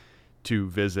back to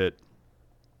visit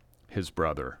his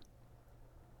brother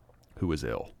who is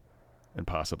ill and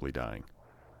possibly dying.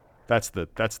 That's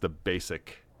the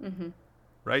basic,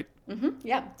 right? Mm-hmm.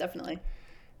 Yeah, definitely.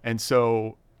 And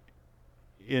so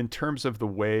in terms of the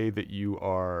way that you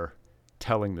are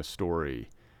telling the story,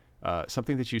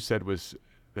 something that you said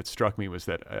that struck me was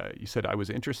that you said, I was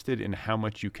interested in how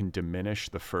much you can diminish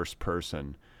the first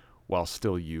person while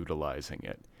still utilizing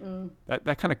it.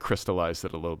 That kind of crystallized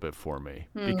it a little bit for me,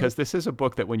 because this is a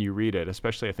book that when you read it,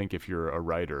 especially I think if you're a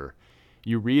writer,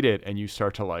 you read it and you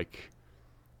start to like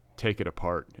take it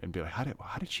apart and be like,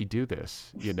 how did she do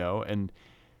this? And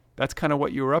that's kind of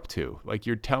what you were up to. Like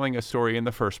you're telling a story in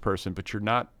the first person, but you're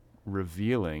not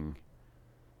revealing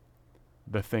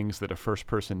the things that a first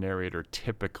person narrator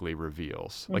typically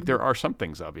reveals. Like there are some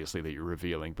things obviously that you're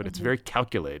revealing, but it's very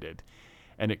calculated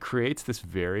and it creates this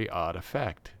very odd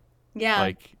effect. Yeah.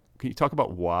 Like, can you talk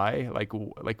about why? Like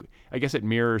I guess it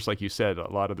mirrors, like you said, a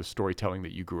lot of the storytelling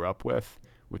that you grew up with,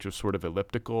 which was sort of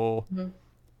elliptical,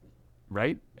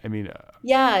 right? I mean,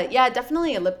 yeah,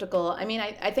 definitely elliptical. I mean,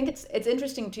 I think it's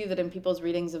interesting too that in people's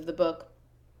readings of the book,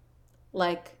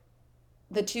 like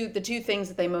the two things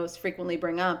that they most frequently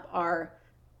bring up are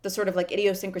the sort of like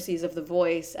idiosyncrasies of the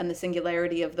voice and the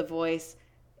singularity of the voice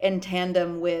in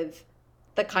tandem with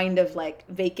the kind of like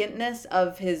vacantness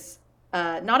of his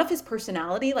not of his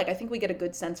personality. Like I think we get a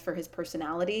good sense for his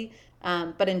personality,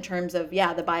 but in terms of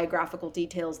the biographical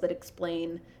details that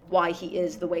explain why he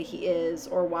is the way he is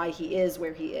or why he is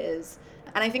where he is.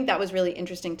 And I think that was really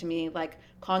interesting to me, like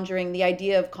the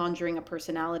idea of conjuring a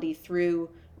personality through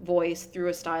voice, through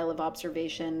a style of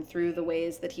observation, through the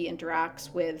ways that he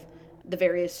interacts with the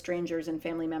various strangers and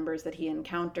family members that he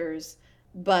encounters,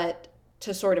 but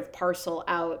to sort of parcel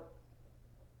out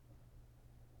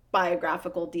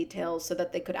biographical details so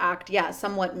that they could act,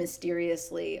 somewhat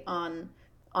mysteriously on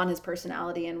his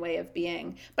personality and way of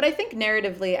being. But I think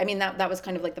narratively, I mean, that was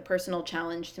kind of like the personal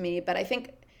challenge to me, but I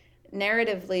think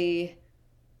narratively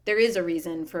there is a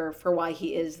reason for why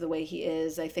he is the way he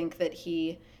is. I think that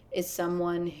he is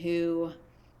someone who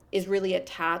is really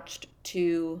attached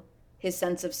to his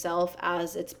sense of self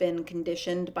as it's been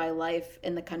conditioned by life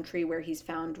in the country where he's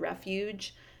found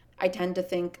refuge. I tend to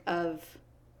think of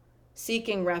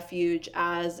seeking refuge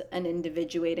as an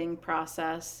individuating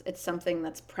process. It's something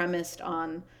that's premised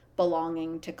on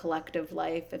belonging to collective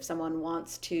life. If someone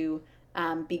wants to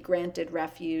be granted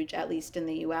refuge, at least in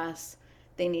the US,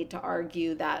 they need to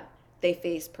argue that they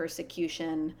face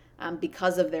persecution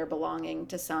because of their belonging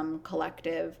to some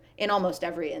collective in almost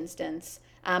every instance.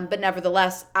 But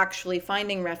nevertheless, actually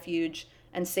finding refuge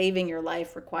and saving your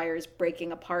life requires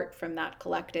breaking apart from that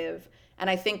collective. And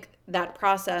I think that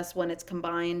process, when it's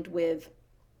combined with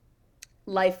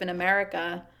life in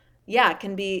America,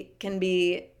 can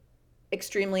be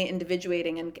extremely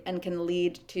individuating and can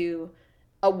lead to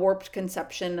a warped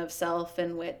conception of self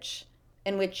in which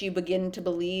in which you begin to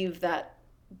believe that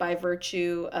by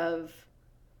virtue of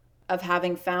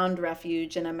having found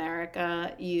refuge in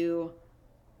America, you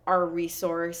are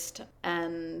resourced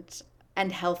and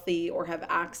healthy, or have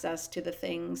access to the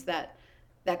things that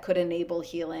could enable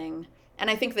healing. And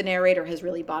I think the narrator has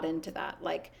really bought into that.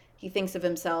 Like, he thinks of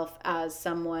himself as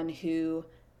someone who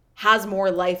has more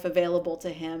life available to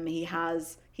him. He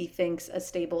thinks, a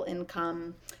stable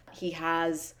income. He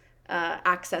has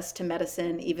access to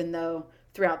medicine, even though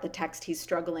throughout the text he's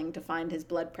struggling to find his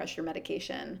blood pressure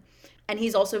medication. And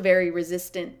he's also very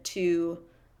resistant to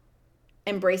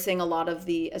embracing a lot of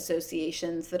the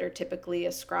associations that are typically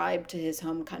ascribed to his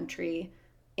home country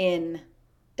in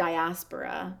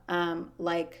diaspora.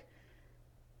 Like,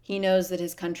 he knows that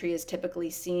his country is typically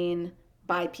seen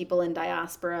by people in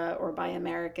diaspora or by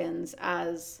Americans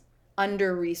as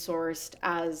under-resourced,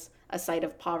 as a site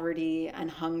of poverty and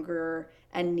hunger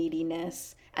and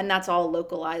neediness. And that's all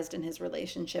localized in his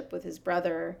relationship with his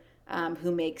brother,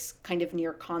 who makes kind of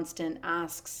near constant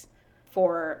asks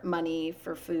for money,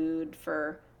 for food,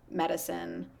 for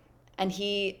medicine. And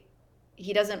he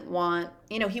doesn't want,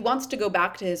 he wants to go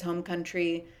back to his home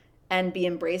country and be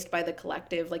embraced by the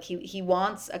collective. Like, he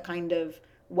wants a kind of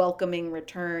welcoming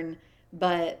return,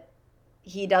 but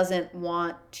he doesn't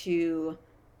want to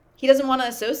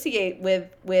associate with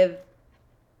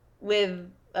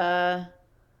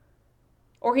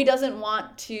or he doesn't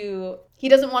want to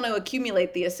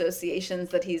accumulate the associations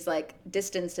that he's like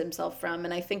distanced himself from.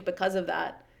 And I think because of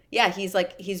that, yeah, he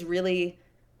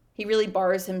really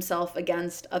bars himself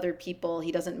against other people.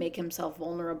 He doesn't make himself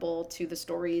vulnerable to the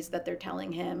stories that they're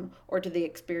telling him or to the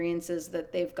experiences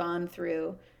that they've gone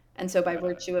through. And so by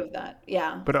virtue of that,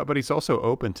 yeah. But he's also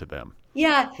open to them.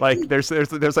 Yeah. Like, there's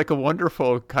like a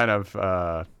wonderful kind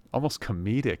of almost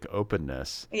comedic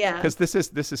openness. Yeah. Because this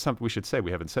is something we should say.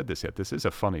 We haven't said this yet. This is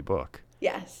a funny book.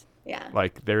 Yes. Yeah.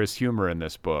 Like, there is humor in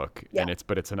this book, Yeah.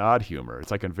 but it's an odd humor.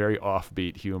 It's like a very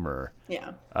offbeat humor.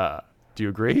 Yeah. Do you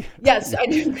agree? Yes, I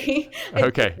do agree. I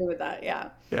Okay. agree with that. Yeah.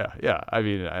 Yeah. I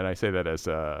mean, and I say that as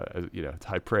it's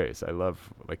high praise. I love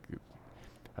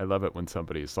it when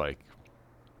somebody's like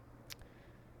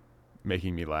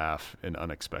making me laugh in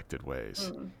unexpected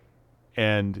ways.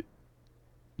 And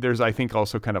there's, I think,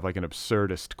 also kind of like an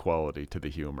absurdist quality to the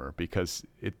humor, because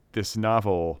this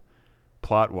novel,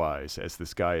 plot-wise, as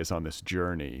this guy is on this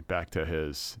journey back to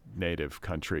his native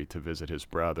country to visit his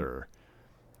brother,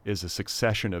 is a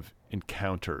succession of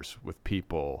encounters with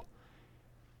people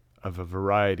of a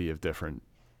variety of different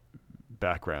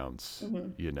backgrounds,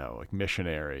 like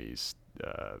missionaries,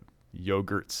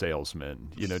 yogurt salesmen,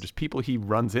 just people he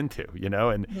runs into,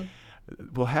 and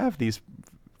will have these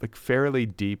like fairly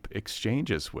deep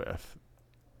exchanges with.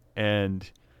 And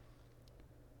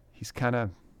he's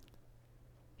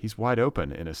wide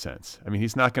open in a sense. I mean,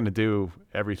 he's not going to do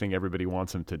everything everybody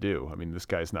wants him to do. I mean, this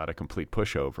guy's not a complete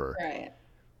pushover. Right.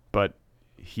 But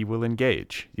he will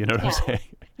engage. You know what I'm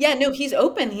saying? Yeah, no, he's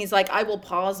open. He's like, I will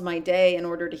pause my day in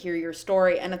order to hear your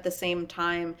story. And at the same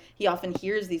time, he often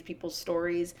hears these people's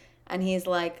stories and he's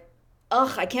like,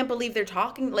 ugh, I can't believe they're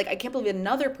talking. Like, I can't believe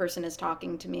another person is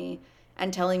talking to me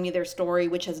and telling me their story,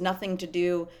 which has nothing to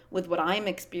do with what I'm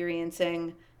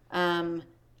experiencing. And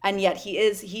yet he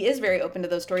is very open to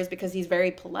those stories because he's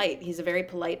very polite. He's a very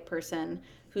polite person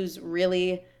who's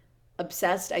really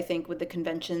obsessed, I think, with the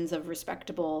conventions of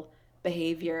respectable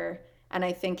behavior. And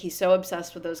I think he's so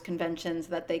obsessed with those conventions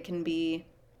that they can be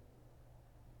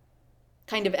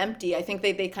kind of empty. I think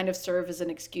they kind of serve as an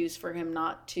excuse for him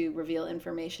not to reveal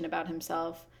information about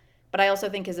himself. But I also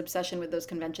think his obsession with those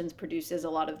conventions produces a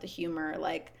lot of the humor.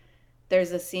 Like,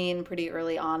 there's a scene pretty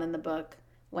early on in the book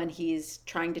when he's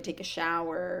trying to take a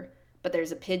shower, but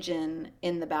there's a pigeon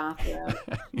in the bathroom.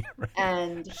 Right.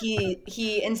 And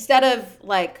he instead of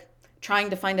like trying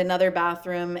to find another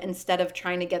bathroom, instead of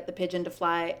trying to get the pigeon to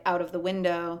fly out of the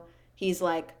window, he's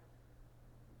like,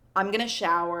 I'm going to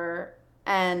shower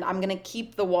and I'm going to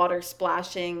keep the water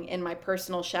splashing in my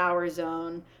personal shower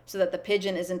zone so that the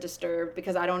pigeon isn't disturbed,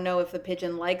 because I don't know if the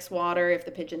pigeon likes water, if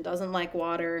the pigeon doesn't like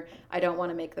water. I don't want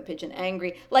to make the pigeon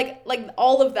angry. Like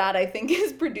all of that, I think,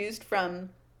 is produced from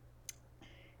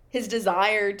his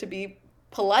desire to be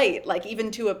polite, like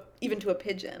even to a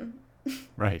pigeon.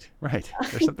 Right.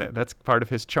 There's something that's part of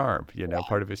his charm,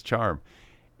 part of his charm.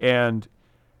 And,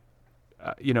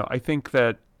 I think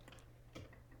that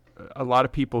a lot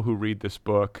of people who read this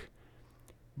book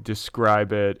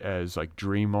describe it as like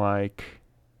dreamlike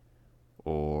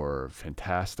or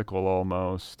fantastical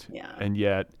almost. Yeah. And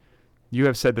yet you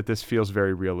have said that this feels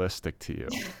very realistic to you.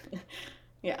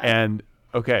 Yeah. And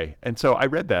Okay. And so I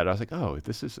read that. I was like, oh,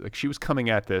 this is like she was coming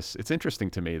at this. It's interesting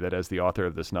to me that as the author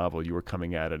of this novel, you were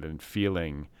coming at it and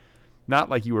feeling not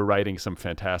like you were writing some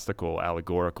fantastical,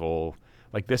 allegorical,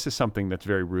 like this is something that's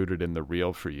very rooted in the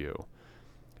real for you.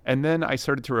 And then I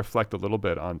started to reflect a little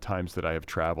bit on times that I have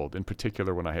traveled, in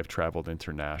particular when I have traveled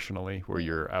internationally, where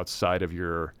you're outside of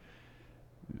your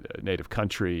native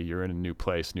country, you're in a new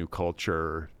place, new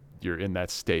culture, you're in that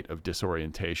state of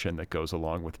disorientation that goes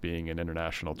along with being an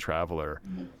international traveler.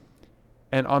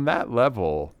 And on that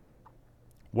level,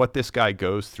 what this guy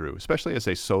goes through, especially as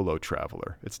a solo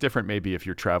traveler, it's different maybe if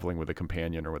you're traveling with a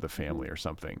companion or with a family or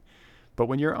something. But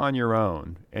when you're on your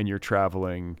own and you're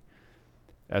traveling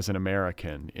as an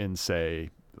American in, say,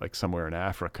 like somewhere in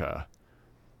Africa,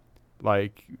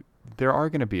 like there are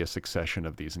going to be a succession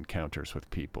of these encounters with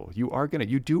people.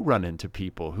 You do run into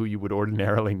people who you would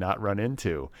ordinarily not run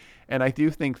into. And I do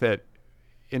think that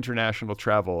international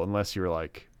travel, unless you're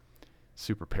like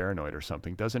super paranoid or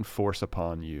something, does enforce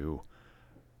upon you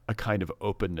a kind of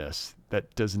openness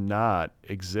that does not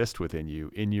exist within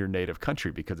you in your native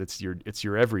country because it's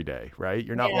your everyday, right?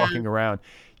 You're not walking around.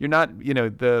 You're not,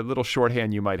 the little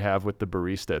shorthand you might have with the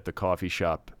barista at the coffee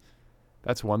shop.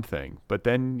 That's one thing. But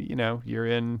then, you're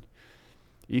in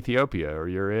Ethiopia or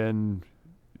you're in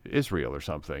Israel or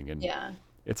something, and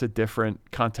it's a different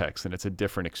context and it's a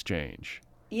different exchange.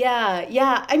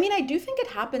 Yeah. I mean, I do think it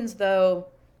happens though,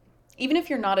 even if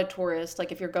you're not a tourist,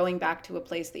 like if you're going back to a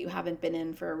place that you haven't been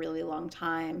in for a really long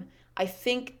time, I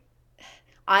think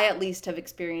I at least have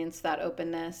experienced that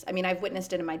openness. I mean, I've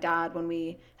witnessed it in my dad when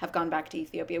we have gone back to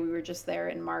Ethiopia. We were just there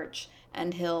in March,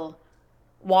 and he'll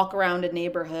walk around a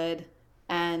neighborhood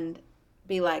and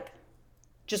be like,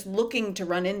 just looking to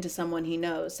run into someone he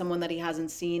knows, someone that he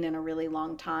hasn't seen in a really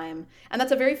long time. And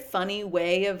that's a very funny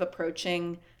way of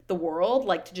approaching the world,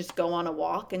 like to just go on a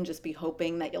walk and just be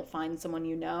hoping that you'll find someone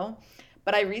you know.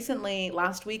 But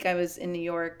last week, I was in New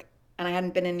York and I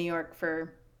hadn't been in New York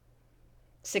for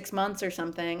 6 months or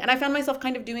something. And I found myself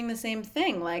kind of doing the same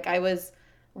thing. Like I was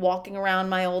walking around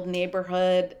my old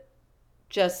neighborhood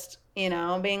just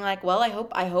being like, well, I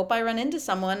hope I run into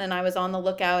someone. And I was on the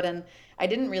lookout, and I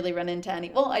didn't really run into any.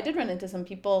 Well, I did run into some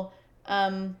people,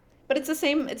 but it's the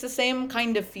same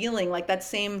kind of feeling, like that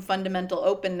same fundamental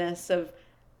openness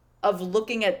of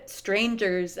looking at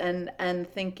strangers and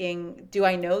thinking, do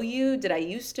I know you? Did I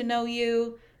used to know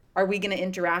you? Are we going to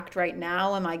interact right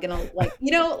now? Am I going to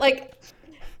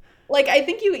like I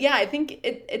think I think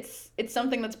it's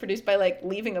something that's produced by like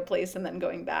leaving a place and then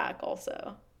going back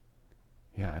also.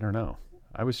 Yeah, I don't know.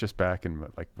 I was just back in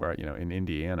like where in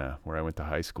Indiana where I went to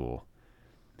high school,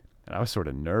 and I was sort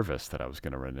of nervous that I was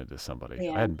going to run into somebody. I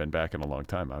Yeah. hadn't been back in a long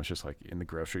time. I was just like in the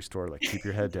grocery store, like keep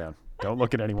your head down, don't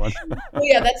look at anyone. Well,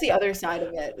 yeah, that's the other side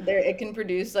of it. There, it can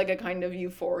produce like a kind of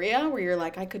euphoria where you're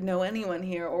like, I could know anyone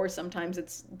here, or sometimes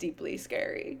it's deeply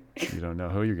scary. You don't know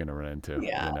who you're going to run into,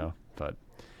 Yeah. But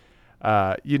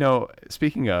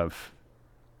speaking of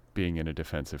being in a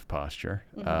defensive posture,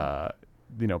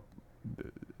 you know,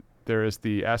 there is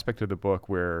the aspect of the book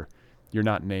where you're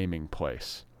not naming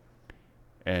place,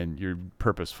 and you're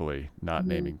purposefully not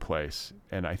naming place.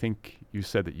 And I think you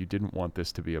said that you didn't want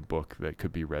this to be a book that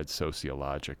could be read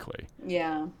sociologically.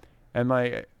 Yeah. And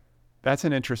that's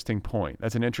an interesting point.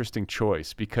 That's an interesting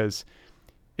choice, because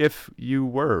if you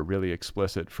were really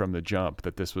explicit from the jump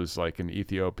that this was like an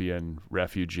Ethiopian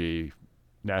refugee,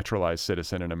 naturalized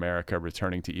citizen in America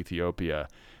returning to Ethiopia,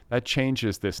 that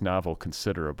changes this novel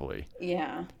considerably.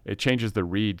 Yeah. It changes the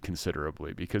read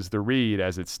considerably, because the read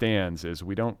as it stands is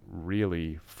we don't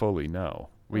really fully know.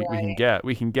 We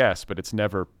can guess, but it's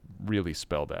never really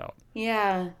spelled out.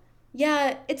 Yeah.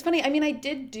 Yeah, it's funny. I mean, I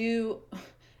did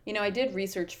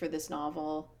research for this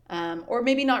novel, or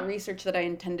maybe not research that I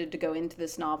intended to go into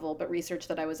this novel, but research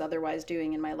that I was otherwise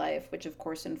doing in my life, which of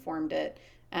course informed it,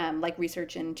 like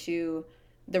research into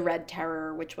the Red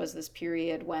Terror, which was this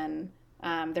period when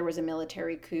there was a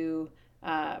military coup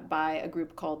by a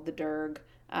group called the Derg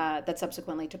that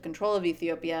subsequently took control of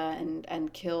Ethiopia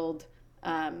and killed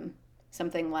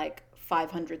something like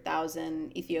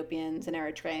 500,000 Ethiopians and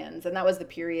Eritreans. And that was the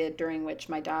period during which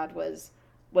my dad was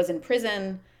in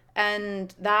prison.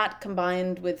 And that,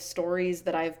 combined with stories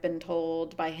that I've been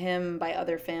told by him, by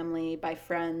other family, by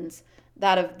friends,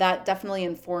 that definitely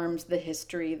informs the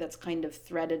history that's kind of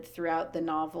threaded throughout the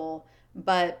novel.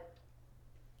 But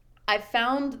I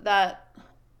found that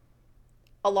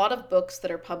a lot of books that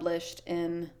are published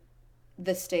in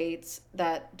the States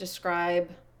that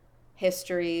describe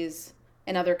histories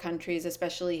in other countries,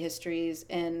 especially histories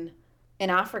in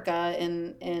Africa,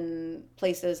 in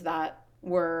places that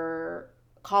were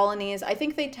colonies, I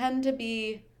think they tend to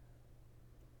be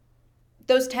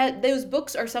those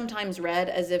books are sometimes read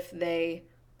as if they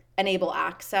enable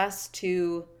access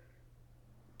to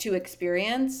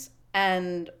experience.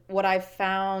 And what I've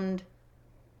found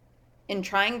in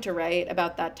trying to write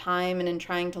about that time and in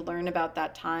trying to learn about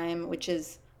that time, which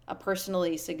is a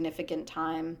personally significant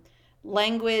time,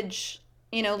 language,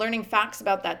 learning facts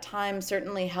about that time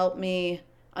certainly helped me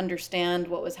understand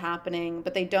what was happening,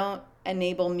 but they don't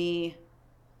enable me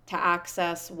to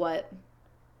access what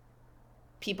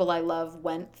people I love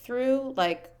went through.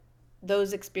 Like,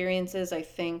 those experiences, I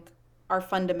think, are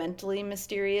fundamentally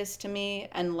mysterious to me,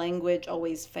 and language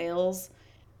always fails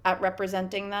at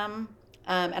representing them.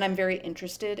 And I'm very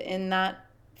interested in that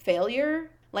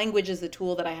failure. Language is the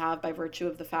tool that I have by virtue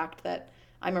of the fact that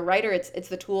I'm a writer. It's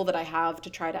the tool that I have to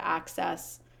try to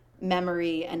access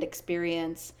memory and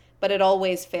experience, but it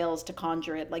always fails to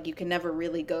conjure it. Like, you can never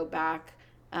really go back.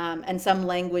 And some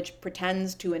language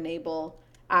pretends to enable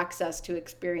access to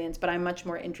experience, but I'm much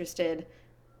more interested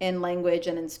in language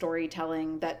and in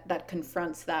storytelling that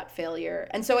confronts that failure.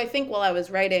 And so I think while I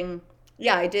was writing,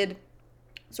 yeah, I did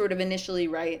sort of initially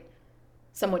write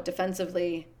somewhat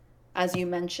defensively, as you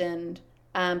mentioned.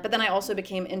 But then I also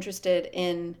became interested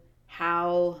in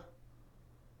how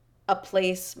a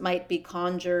place might be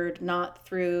conjured not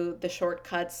through the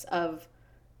shortcuts of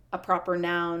a proper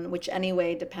noun, which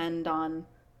anyway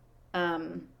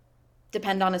um,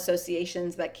 depend on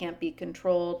associations that can't be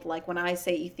controlled. Like, when I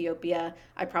say Ethiopia,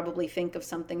 I probably think of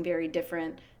something very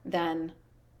different than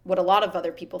what a lot of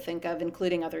other people think of,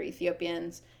 including other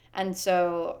Ethiopians. And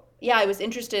so, yeah, I was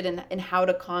interested in how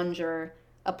to conjure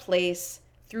a place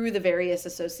through the various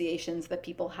associations that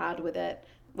people had with it,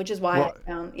 which is why I Well,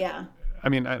 found, yeah, I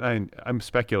mean, I'm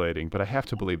speculating, but I have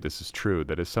to believe this is true.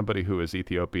 That as somebody who is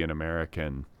Ethiopian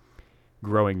American,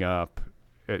 growing up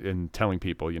and telling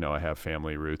people, I have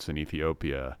family roots in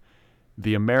Ethiopia,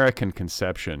 the American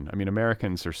conception. I mean,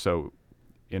 Americans are so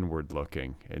inward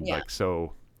looking and yeah, like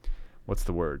so. What's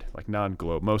the word? Like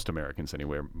non-globe. Most Americans,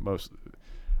 anyway, most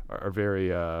are very.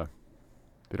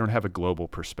 They don't have a global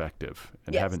perspective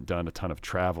and yes, haven't done a ton of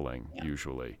traveling yeah,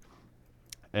 usually.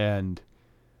 And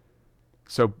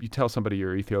so you tell somebody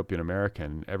you're Ethiopian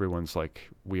American, everyone's like,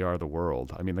 "We are the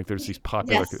world." I mean, like there's these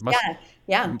popular. yes, yeah,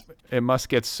 yeah, It must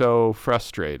get so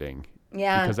frustrating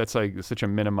yeah, because that's like such a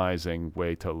minimizing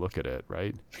way to look at it,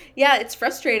 right? yeah. It's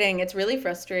frustrating. It's really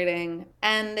frustrating,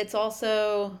 and it's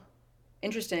also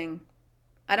interesting.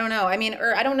 I don't know. I mean,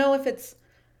 or I don't know if it's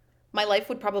my life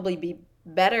would probably be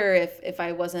better if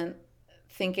I wasn't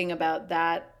thinking about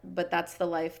that, but that's the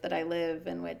life that I live,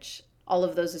 in which all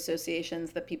of those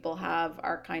associations that people have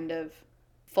are kind of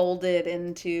folded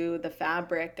into the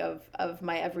fabric of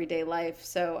my everyday life.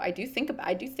 So I do think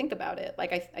about it.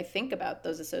 Like, I think about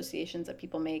those associations that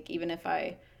people make, even if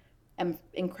I am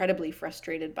incredibly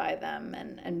frustrated by them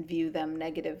and view them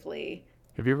negatively.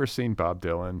 Have you ever seen Bob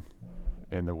Dylan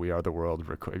in the "We Are the World"?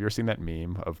 Have you ever seen that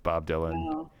meme of Bob Dylan?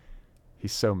 Wow.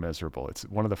 He's so miserable. It's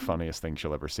one of the funniest things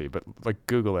you'll ever see. But like,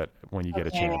 Google it when you get a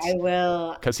Okay, I chance,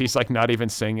 will. because he's like not even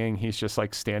singing. He's just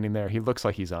like standing there. He looks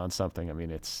like he's on something. I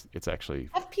mean, it's actually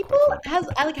quite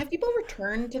funny. Have people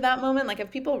returned to that moment? Like,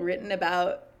 have people written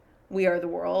about We Are the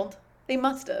World? They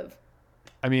must have.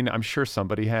 I mean, I'm sure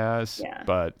somebody has, Yeah.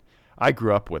 but I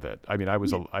grew up with it. I mean, I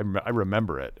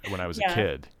remember it when I was a Yeah.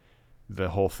 kid, the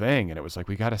whole thing, and it was like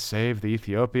we got to save the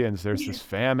Ethiopians. There's this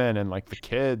famine, and like the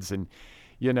kids, and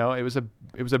it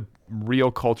was a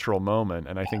real cultural moment.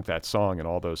 And I think that song and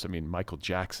all those. I mean, Michael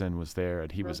Jackson was there,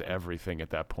 and he was everything at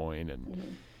that point,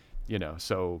 and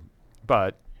so.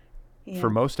 But Yeah. for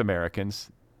most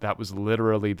Americans, that was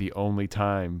literally the only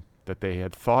time that they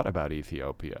had thought about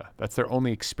Ethiopia. That's their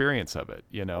only experience of it,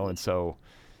 and so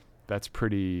that's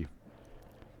pretty,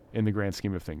 in the grand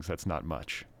scheme of things, that's not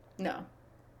much. No.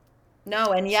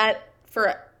 No, and yet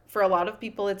for a lot of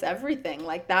people it's everything.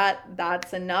 Like,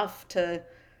 that's enough to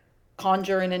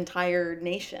conjure an entire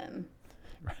nation,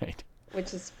 Right.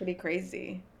 which is pretty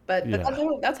crazy. But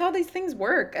Yeah. that's how these things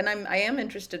work, and I am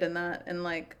interested in that, and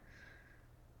like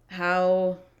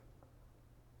how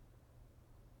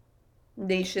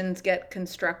nations get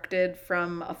constructed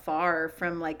from afar,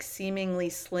 from like seemingly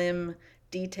slim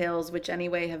details, which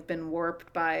anyway have been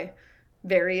warped by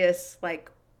various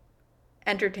like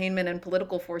entertainment and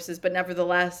political forces, but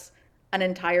nevertheless an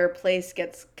entire place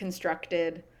gets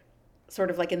constructed sort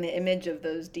of like in the image of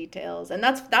those details. And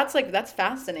that's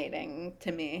fascinating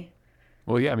to me.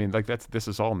 Well, yeah, I mean, like this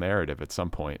is all narrative at some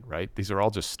point, right? These are all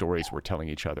just stories we're telling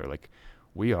each other. Like,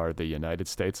 we are the United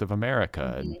States of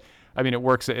America, and I mean, it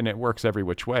works every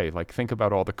which way. Like, think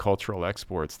about all the cultural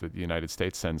exports that the United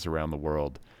States sends around the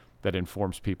world. that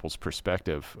informs people's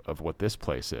perspective of what this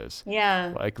place is.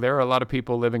 Yeah. Like there are a lot of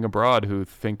people living abroad who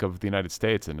think of the United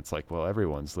States and it's like, well,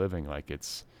 everyone's living like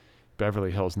it's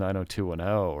Beverly Hills 90210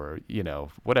 or,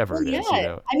 whatever Well, it is,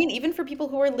 yeah. I mean, even for people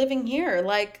who are living here,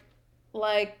 like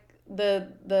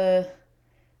the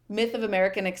myth of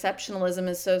American exceptionalism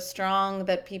is so strong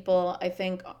that people, I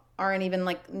think, aren't even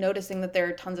like noticing that there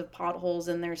are tons of potholes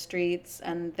in their streets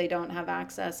and they don't have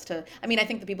access to. I mean, I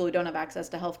think the people who don't have access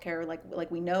to healthcare,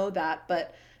 like we know that,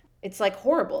 but it's like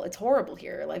horrible. It's horrible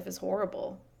here. Life is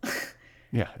horrible.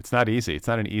 Yeah, it's not easy. It's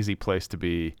not an easy place to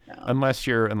be No. unless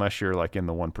you're like in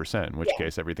the 1%, in which Yeah.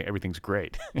 case everything's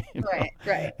great. Right,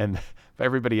 right. And for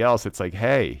everybody else, it's like,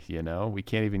 hey, we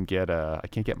can't even I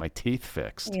can't get my teeth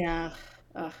fixed. Yeah.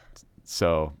 Ugh.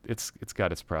 So it's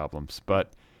got its problems.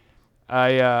 But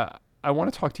I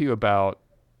want to talk to you about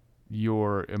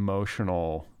your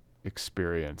emotional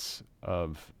experience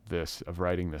of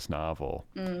writing this novel,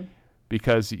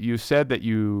 because you said that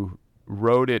you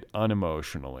wrote it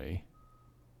unemotionally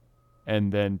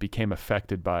and then became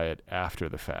affected by it after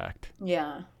the fact.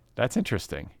 Yeah. That's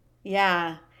interesting.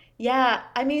 Yeah. Yeah.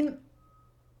 I mean,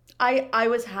 I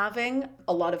was having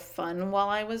a lot of fun while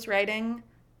I was writing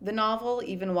the novel,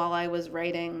 even while I was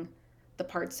writing the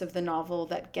parts of the novel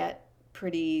that get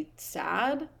pretty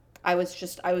sad. I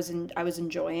was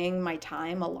enjoying my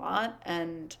time a lot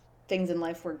and things in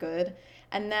life were good.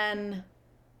 And then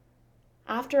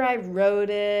after I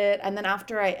wrote it and then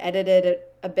after I edited it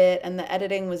a bit and the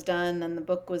editing was done and the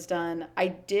book was done, I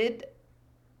did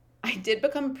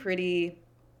become pretty,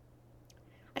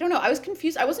 I don't know, I was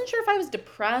confused. I wasn't sure if I was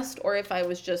depressed or if I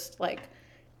was just like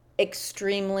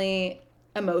extremely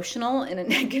emotional in a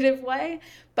negative way,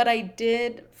 but I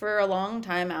did for a long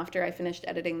time after I finished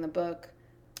editing the book.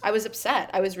 I was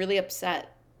upset. I was really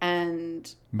upset.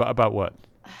 And About what?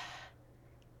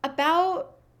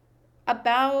 about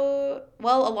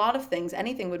well, a lot of things.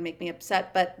 Anything would make me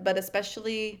upset, but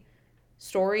especially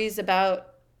stories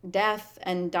about death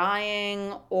and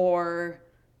dying, or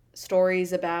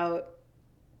stories about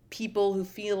people who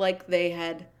feel like they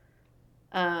had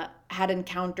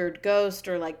encountered ghosts,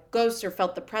 or like ghosts, or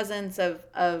felt the presence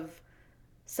of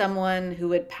someone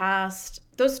who had passed.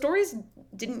 Those stories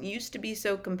didn't used to be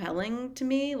so compelling to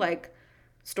me, like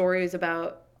stories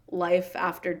about life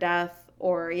after death,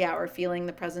 or feeling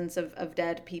the presence of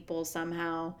dead people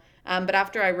somehow. But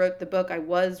after I wrote the book, I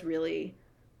was really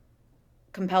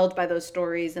compelled by those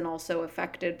stories and also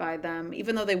affected by them,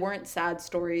 even though they weren't sad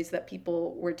stories that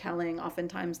people were telling.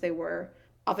 Oftentimes they were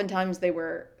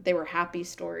happy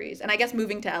stories. And I guess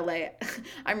moving to LA,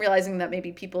 I'm realizing that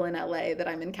maybe people in LA that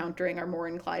I'm encountering are more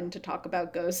inclined to talk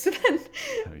about ghosts than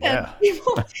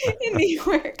people in New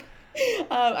York.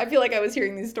 I feel like I was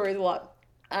hearing these stories a lot.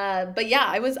 But yeah,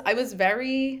 I was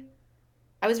very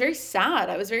sad.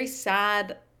 I was very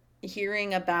sad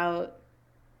hearing about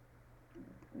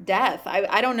death.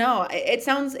 I don't know. It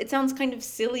sounds kind of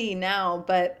silly now,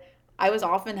 but I was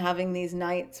often having these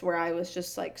nights where I was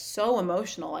just like so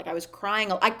emotional. Like I was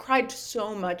crying. I cried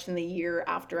so much in the year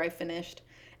after I finished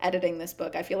editing this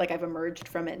book. I feel like I've emerged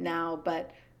from it now,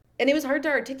 and it was hard to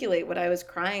articulate what I was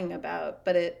crying about,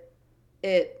 but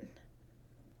it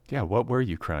Yeah, what were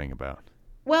you crying about?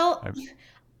 well, I,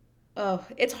 oh,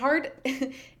 it's hard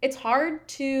it's hard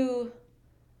to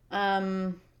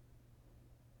um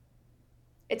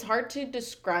it's hard to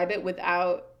describe it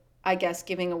without, I guess,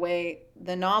 giving away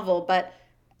the novel, but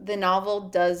the novel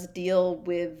does deal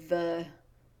with the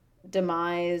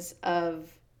demise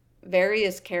of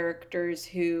various characters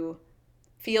who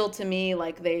feel to me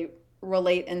like they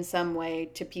relate in some way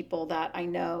to people that I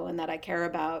know and that I care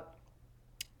about.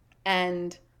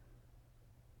 And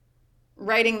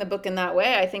writing the book in that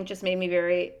way, I think, just made me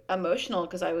very emotional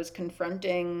because I was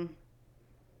confronting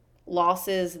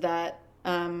losses that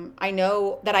I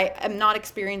know that I am not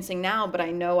experiencing now, but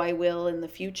I know I will in the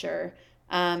future.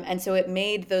 And so it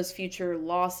made those future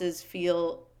losses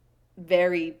feel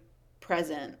very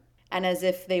present and as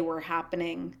if they were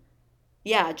happening,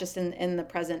 yeah, just in the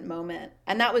present moment.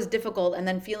 And that was difficult. And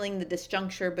then feeling the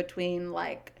disjuncture between,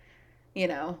 like, you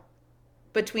know,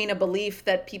 between a belief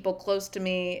that people close to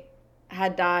me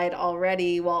had died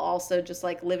already while also just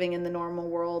like living in the normal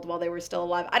world while they were still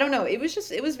alive. I don't know. It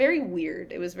was very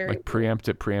weird. It was very like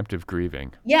preemptive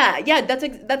grieving. Yeah, that's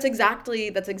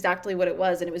exactly what it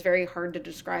was, and it was very hard to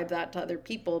describe that to other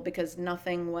people because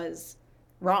nothing was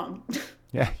wrong.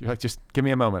 Yeah, you're like, just give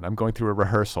me a moment. I'm going through a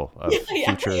rehearsal of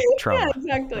Yeah, future trauma.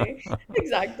 yeah, exactly.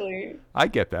 Exactly. I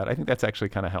get that. I think that's actually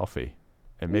kind of healthy.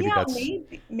 And maybe Yeah, that's,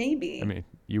 maybe. I mean,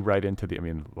 you write into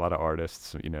a lot of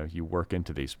artists, you work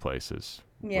into these places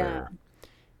Yeah. where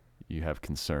you have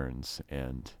concerns.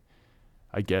 And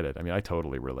I get it. I mean, I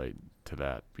totally relate to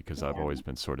that because I've always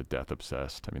been sort of death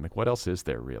obsessed. I mean, like, what else is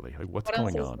there really? Like, what's What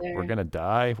else going is on? We're there? gonna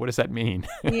die. What does that mean?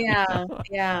 Yeah,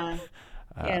 yeah,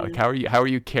 yeah, Like, how are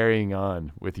you carrying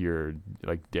on with your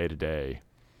like day to day?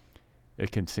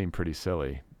 It can seem pretty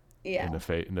silly yeah. in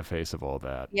the face of all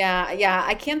that. Yeah, yeah,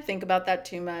 I can't think about that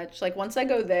too much. Like once I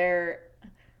go there,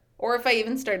 or if I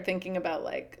even start thinking about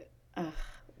like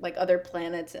other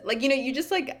planets, like you just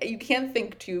like you can't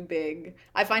think too big.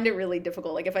 I find it really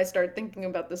difficult. Like if I start thinking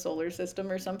about the solar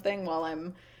system or something while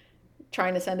I'm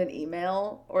trying to send an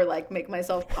email or like make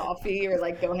myself coffee or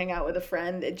like go hang out with a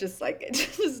friend, it just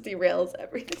derails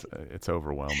everything. It's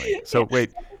overwhelming. Yeah. So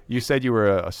wait, you said you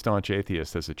were a staunch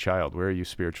atheist as a child. Where are you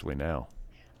spiritually now?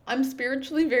 I'm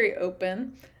spiritually very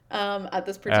open at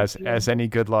this As particular. as any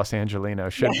good Los Angelino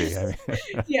should be. I Yes.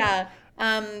 mean, Yeah.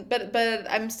 But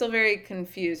I'm still very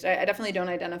confused. I definitely don't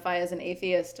identify as an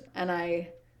atheist, and I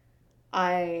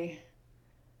I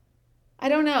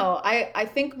don't know. I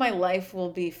think my life will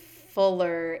be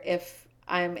fuller if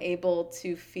I'm able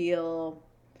to feel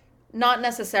not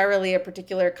necessarily a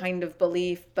particular kind of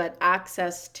belief, but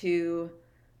access to,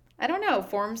 I don't know,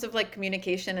 forms of like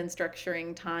communication and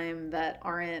structuring time that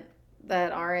aren't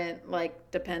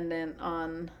like dependent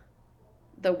on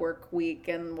the work week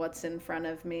and what's in front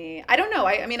of me. I don't know.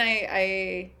 I mean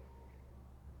I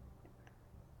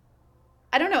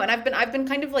don't know, and I've been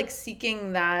kind of like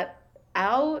seeking that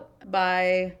out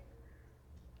by,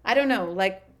 I don't know,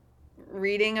 like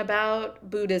reading about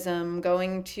Buddhism,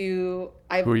 going to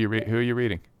I've who are you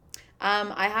reading?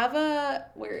 I have a,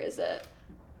 where is it?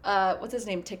 What's his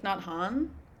name? Thich Nhat Hanh?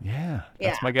 Yeah,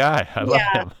 Yeah. that's my guy. I love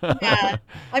Yeah. him. Yeah.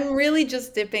 I'm really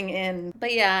just dipping in.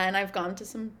 But yeah, and I've gone to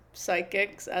some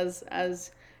psychics As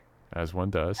one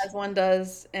does. as one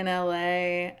does in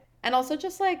LA. And also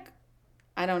just like,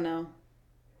 I don't know.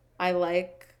 I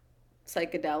like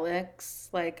psychedelics.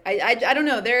 Like I don't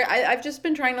know. I've just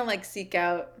been trying to like seek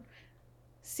out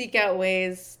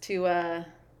ways to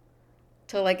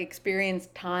like experience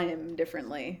time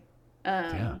differently.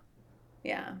 Yeah.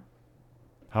 Yeah.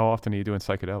 How often are you doing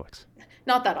psychedelics?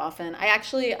 Not that often.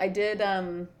 I did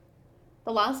the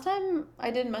last time I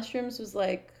did mushrooms was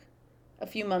like a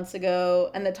few months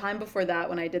ago, and the time before that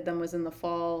when I did them was in the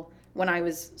fall when I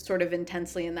was sort of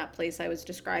intensely in that place I was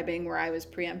describing where I was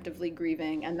preemptively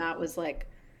grieving, and that was like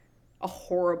a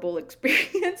horrible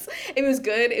experience. It was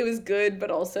good,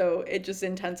 but also it just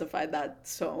intensified that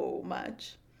so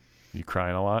much. You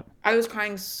crying a lot? I was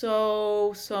crying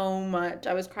so much.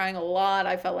 I was crying a lot.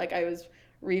 I felt like I was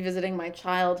revisiting my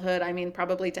childhood. I mean,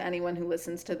 probably to anyone who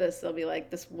listens to this, they'll be like,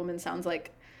 "This woman sounds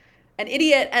like an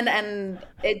idiot." And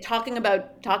talking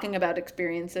about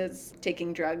experiences,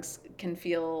 taking drugs can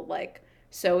feel like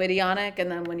so idiotic,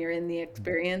 and then when you're in the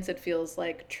experience, it feels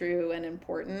like true and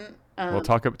important. Well,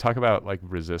 talk about like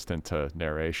resistant to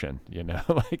narration,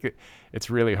 like it's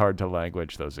really hard to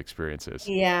language those experiences.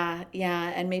 Yeah,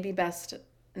 yeah, and maybe best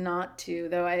not to,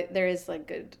 though there is like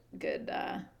good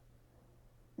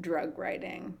drug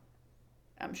writing,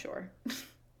 I'm sure.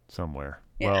 Somewhere.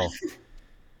 Yeah. Well,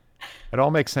 it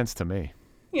all makes sense to me.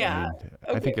 I Yeah. mean,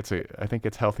 Okay. I think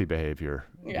it's healthy behavior,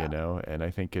 Yeah. and I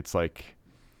think it's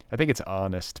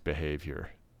honest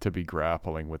behavior to be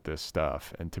grappling with this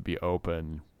stuff and to be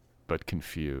open but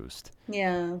confused.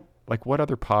 Yeah. Like, what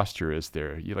other posture is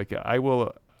there?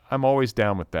 I'm always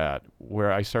down with that.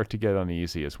 Where I start to get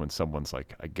uneasy is when someone's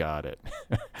like, I got it.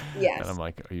 And I'm Yes.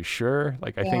 like, are you sure?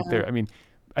 Like, Yeah.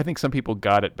 I think some people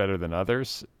got it better than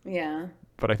others, Yeah.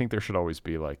 but I think there should always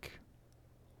be like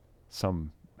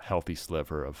some healthy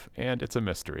sliver of, and it's a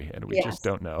mystery and we just Yes.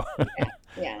 don't know. Yeah.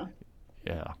 Yeah.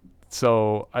 Yeah.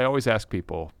 So I always ask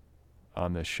people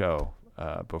on this show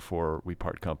before we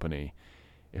part company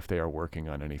if they are working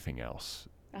on anything else.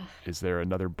 Is there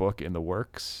another book in the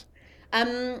works?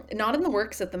 Not in the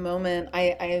works at the moment.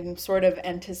 I'm sort of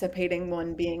anticipating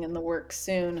one being in the works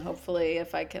soon, hopefully,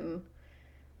 if I can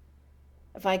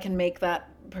make that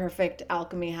perfect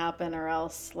alchemy happen, or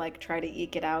else like try to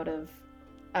eke it out of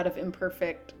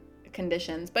imperfect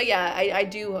conditions. But yeah, I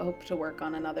do hope to work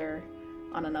on another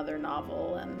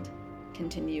novel and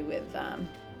continue with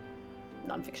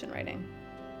nonfiction writing.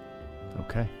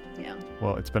 Okay. Yeah.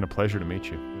 Well, it's been a pleasure to meet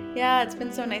you. Yeah, it's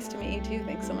been so nice to meet you too.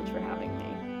 Thanks so much for having me.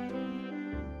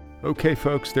 Okay,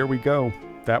 folks, there we go.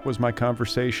 That was my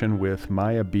conversation with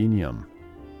Maya Binyam,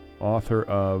 author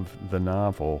of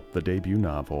the debut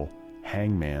novel,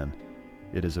 Hangman.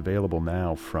 It is available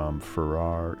now from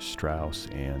Farrar, Straus,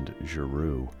 and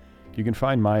Giroux. You can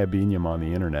find Maya Binyam on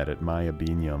the internet at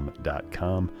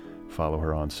mayabinyam.com. Follow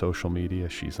her on social media.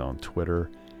 She's on Twitter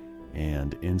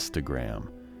and Instagram.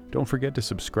 Don't forget to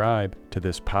subscribe to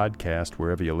this podcast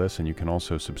wherever you listen. You can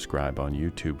also subscribe on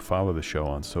YouTube. Follow the show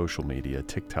on social media,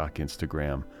 TikTok,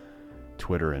 Instagram,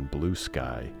 Twitter, and Blue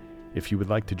Sky. If you would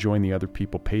like to join the Other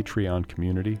People Patreon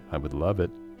community, I would love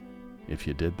it if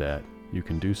you did that. You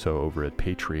can do so over at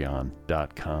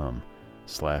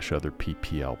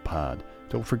patreon.com/otherpplpod.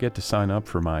 Don't forget to sign up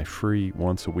for my free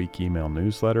once-a-week email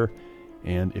newsletter.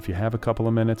 And if you have a couple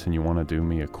of minutes and you want to do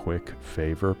me a quick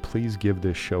favor, please give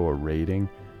this show a rating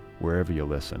wherever you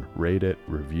listen. Rate it,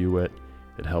 review it.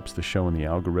 It helps the show in the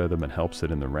algorithm. It helps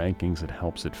it in the rankings. It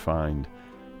helps it find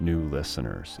new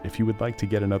listeners. If you would like to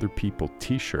get an Other People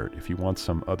t-shirt, if you want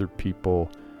some Other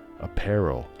People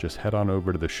apparel, just head on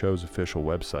over to the show's official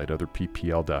website,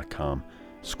 otherppl.com.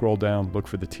 Scroll down, look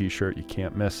for the t-shirt. You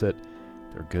can't miss it.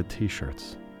 They're good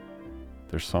t-shirts.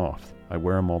 They're soft. I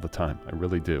wear them all the time. I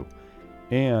really do.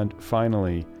 And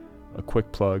finally, a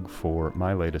quick plug for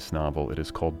my latest novel. It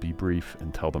is called Be Brief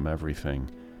and Tell Them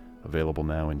Everything. Available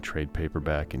now in trade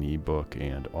paperback and ebook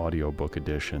and audiobook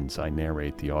editions. I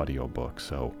narrate the audiobook,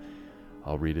 so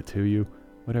I'll read it to you,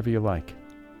 whatever you like.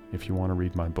 If you want to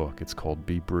read my book, it's called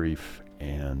Be Brief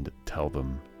and Tell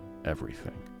Them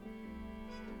Everything.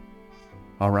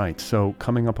 All right, so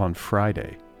coming up on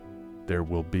Friday, there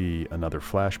will be another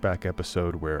flashback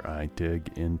episode where I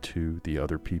dig into the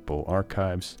Other People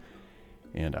archives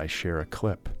and I share a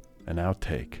clip, an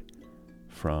outtake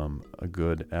from a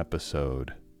good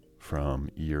episode from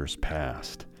years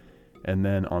past. And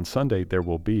then on Sunday, there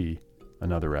will be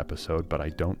another episode, but I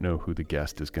don't know who the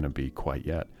guest is going to be quite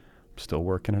yet. I'm still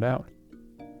working it out.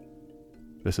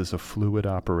 This is a fluid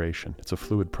operation. It's a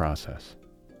fluid process,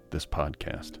 this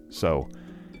podcast. So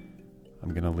I'm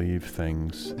going to leave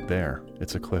things there.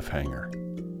 It's a cliffhanger.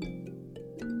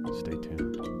 Stay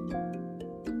tuned.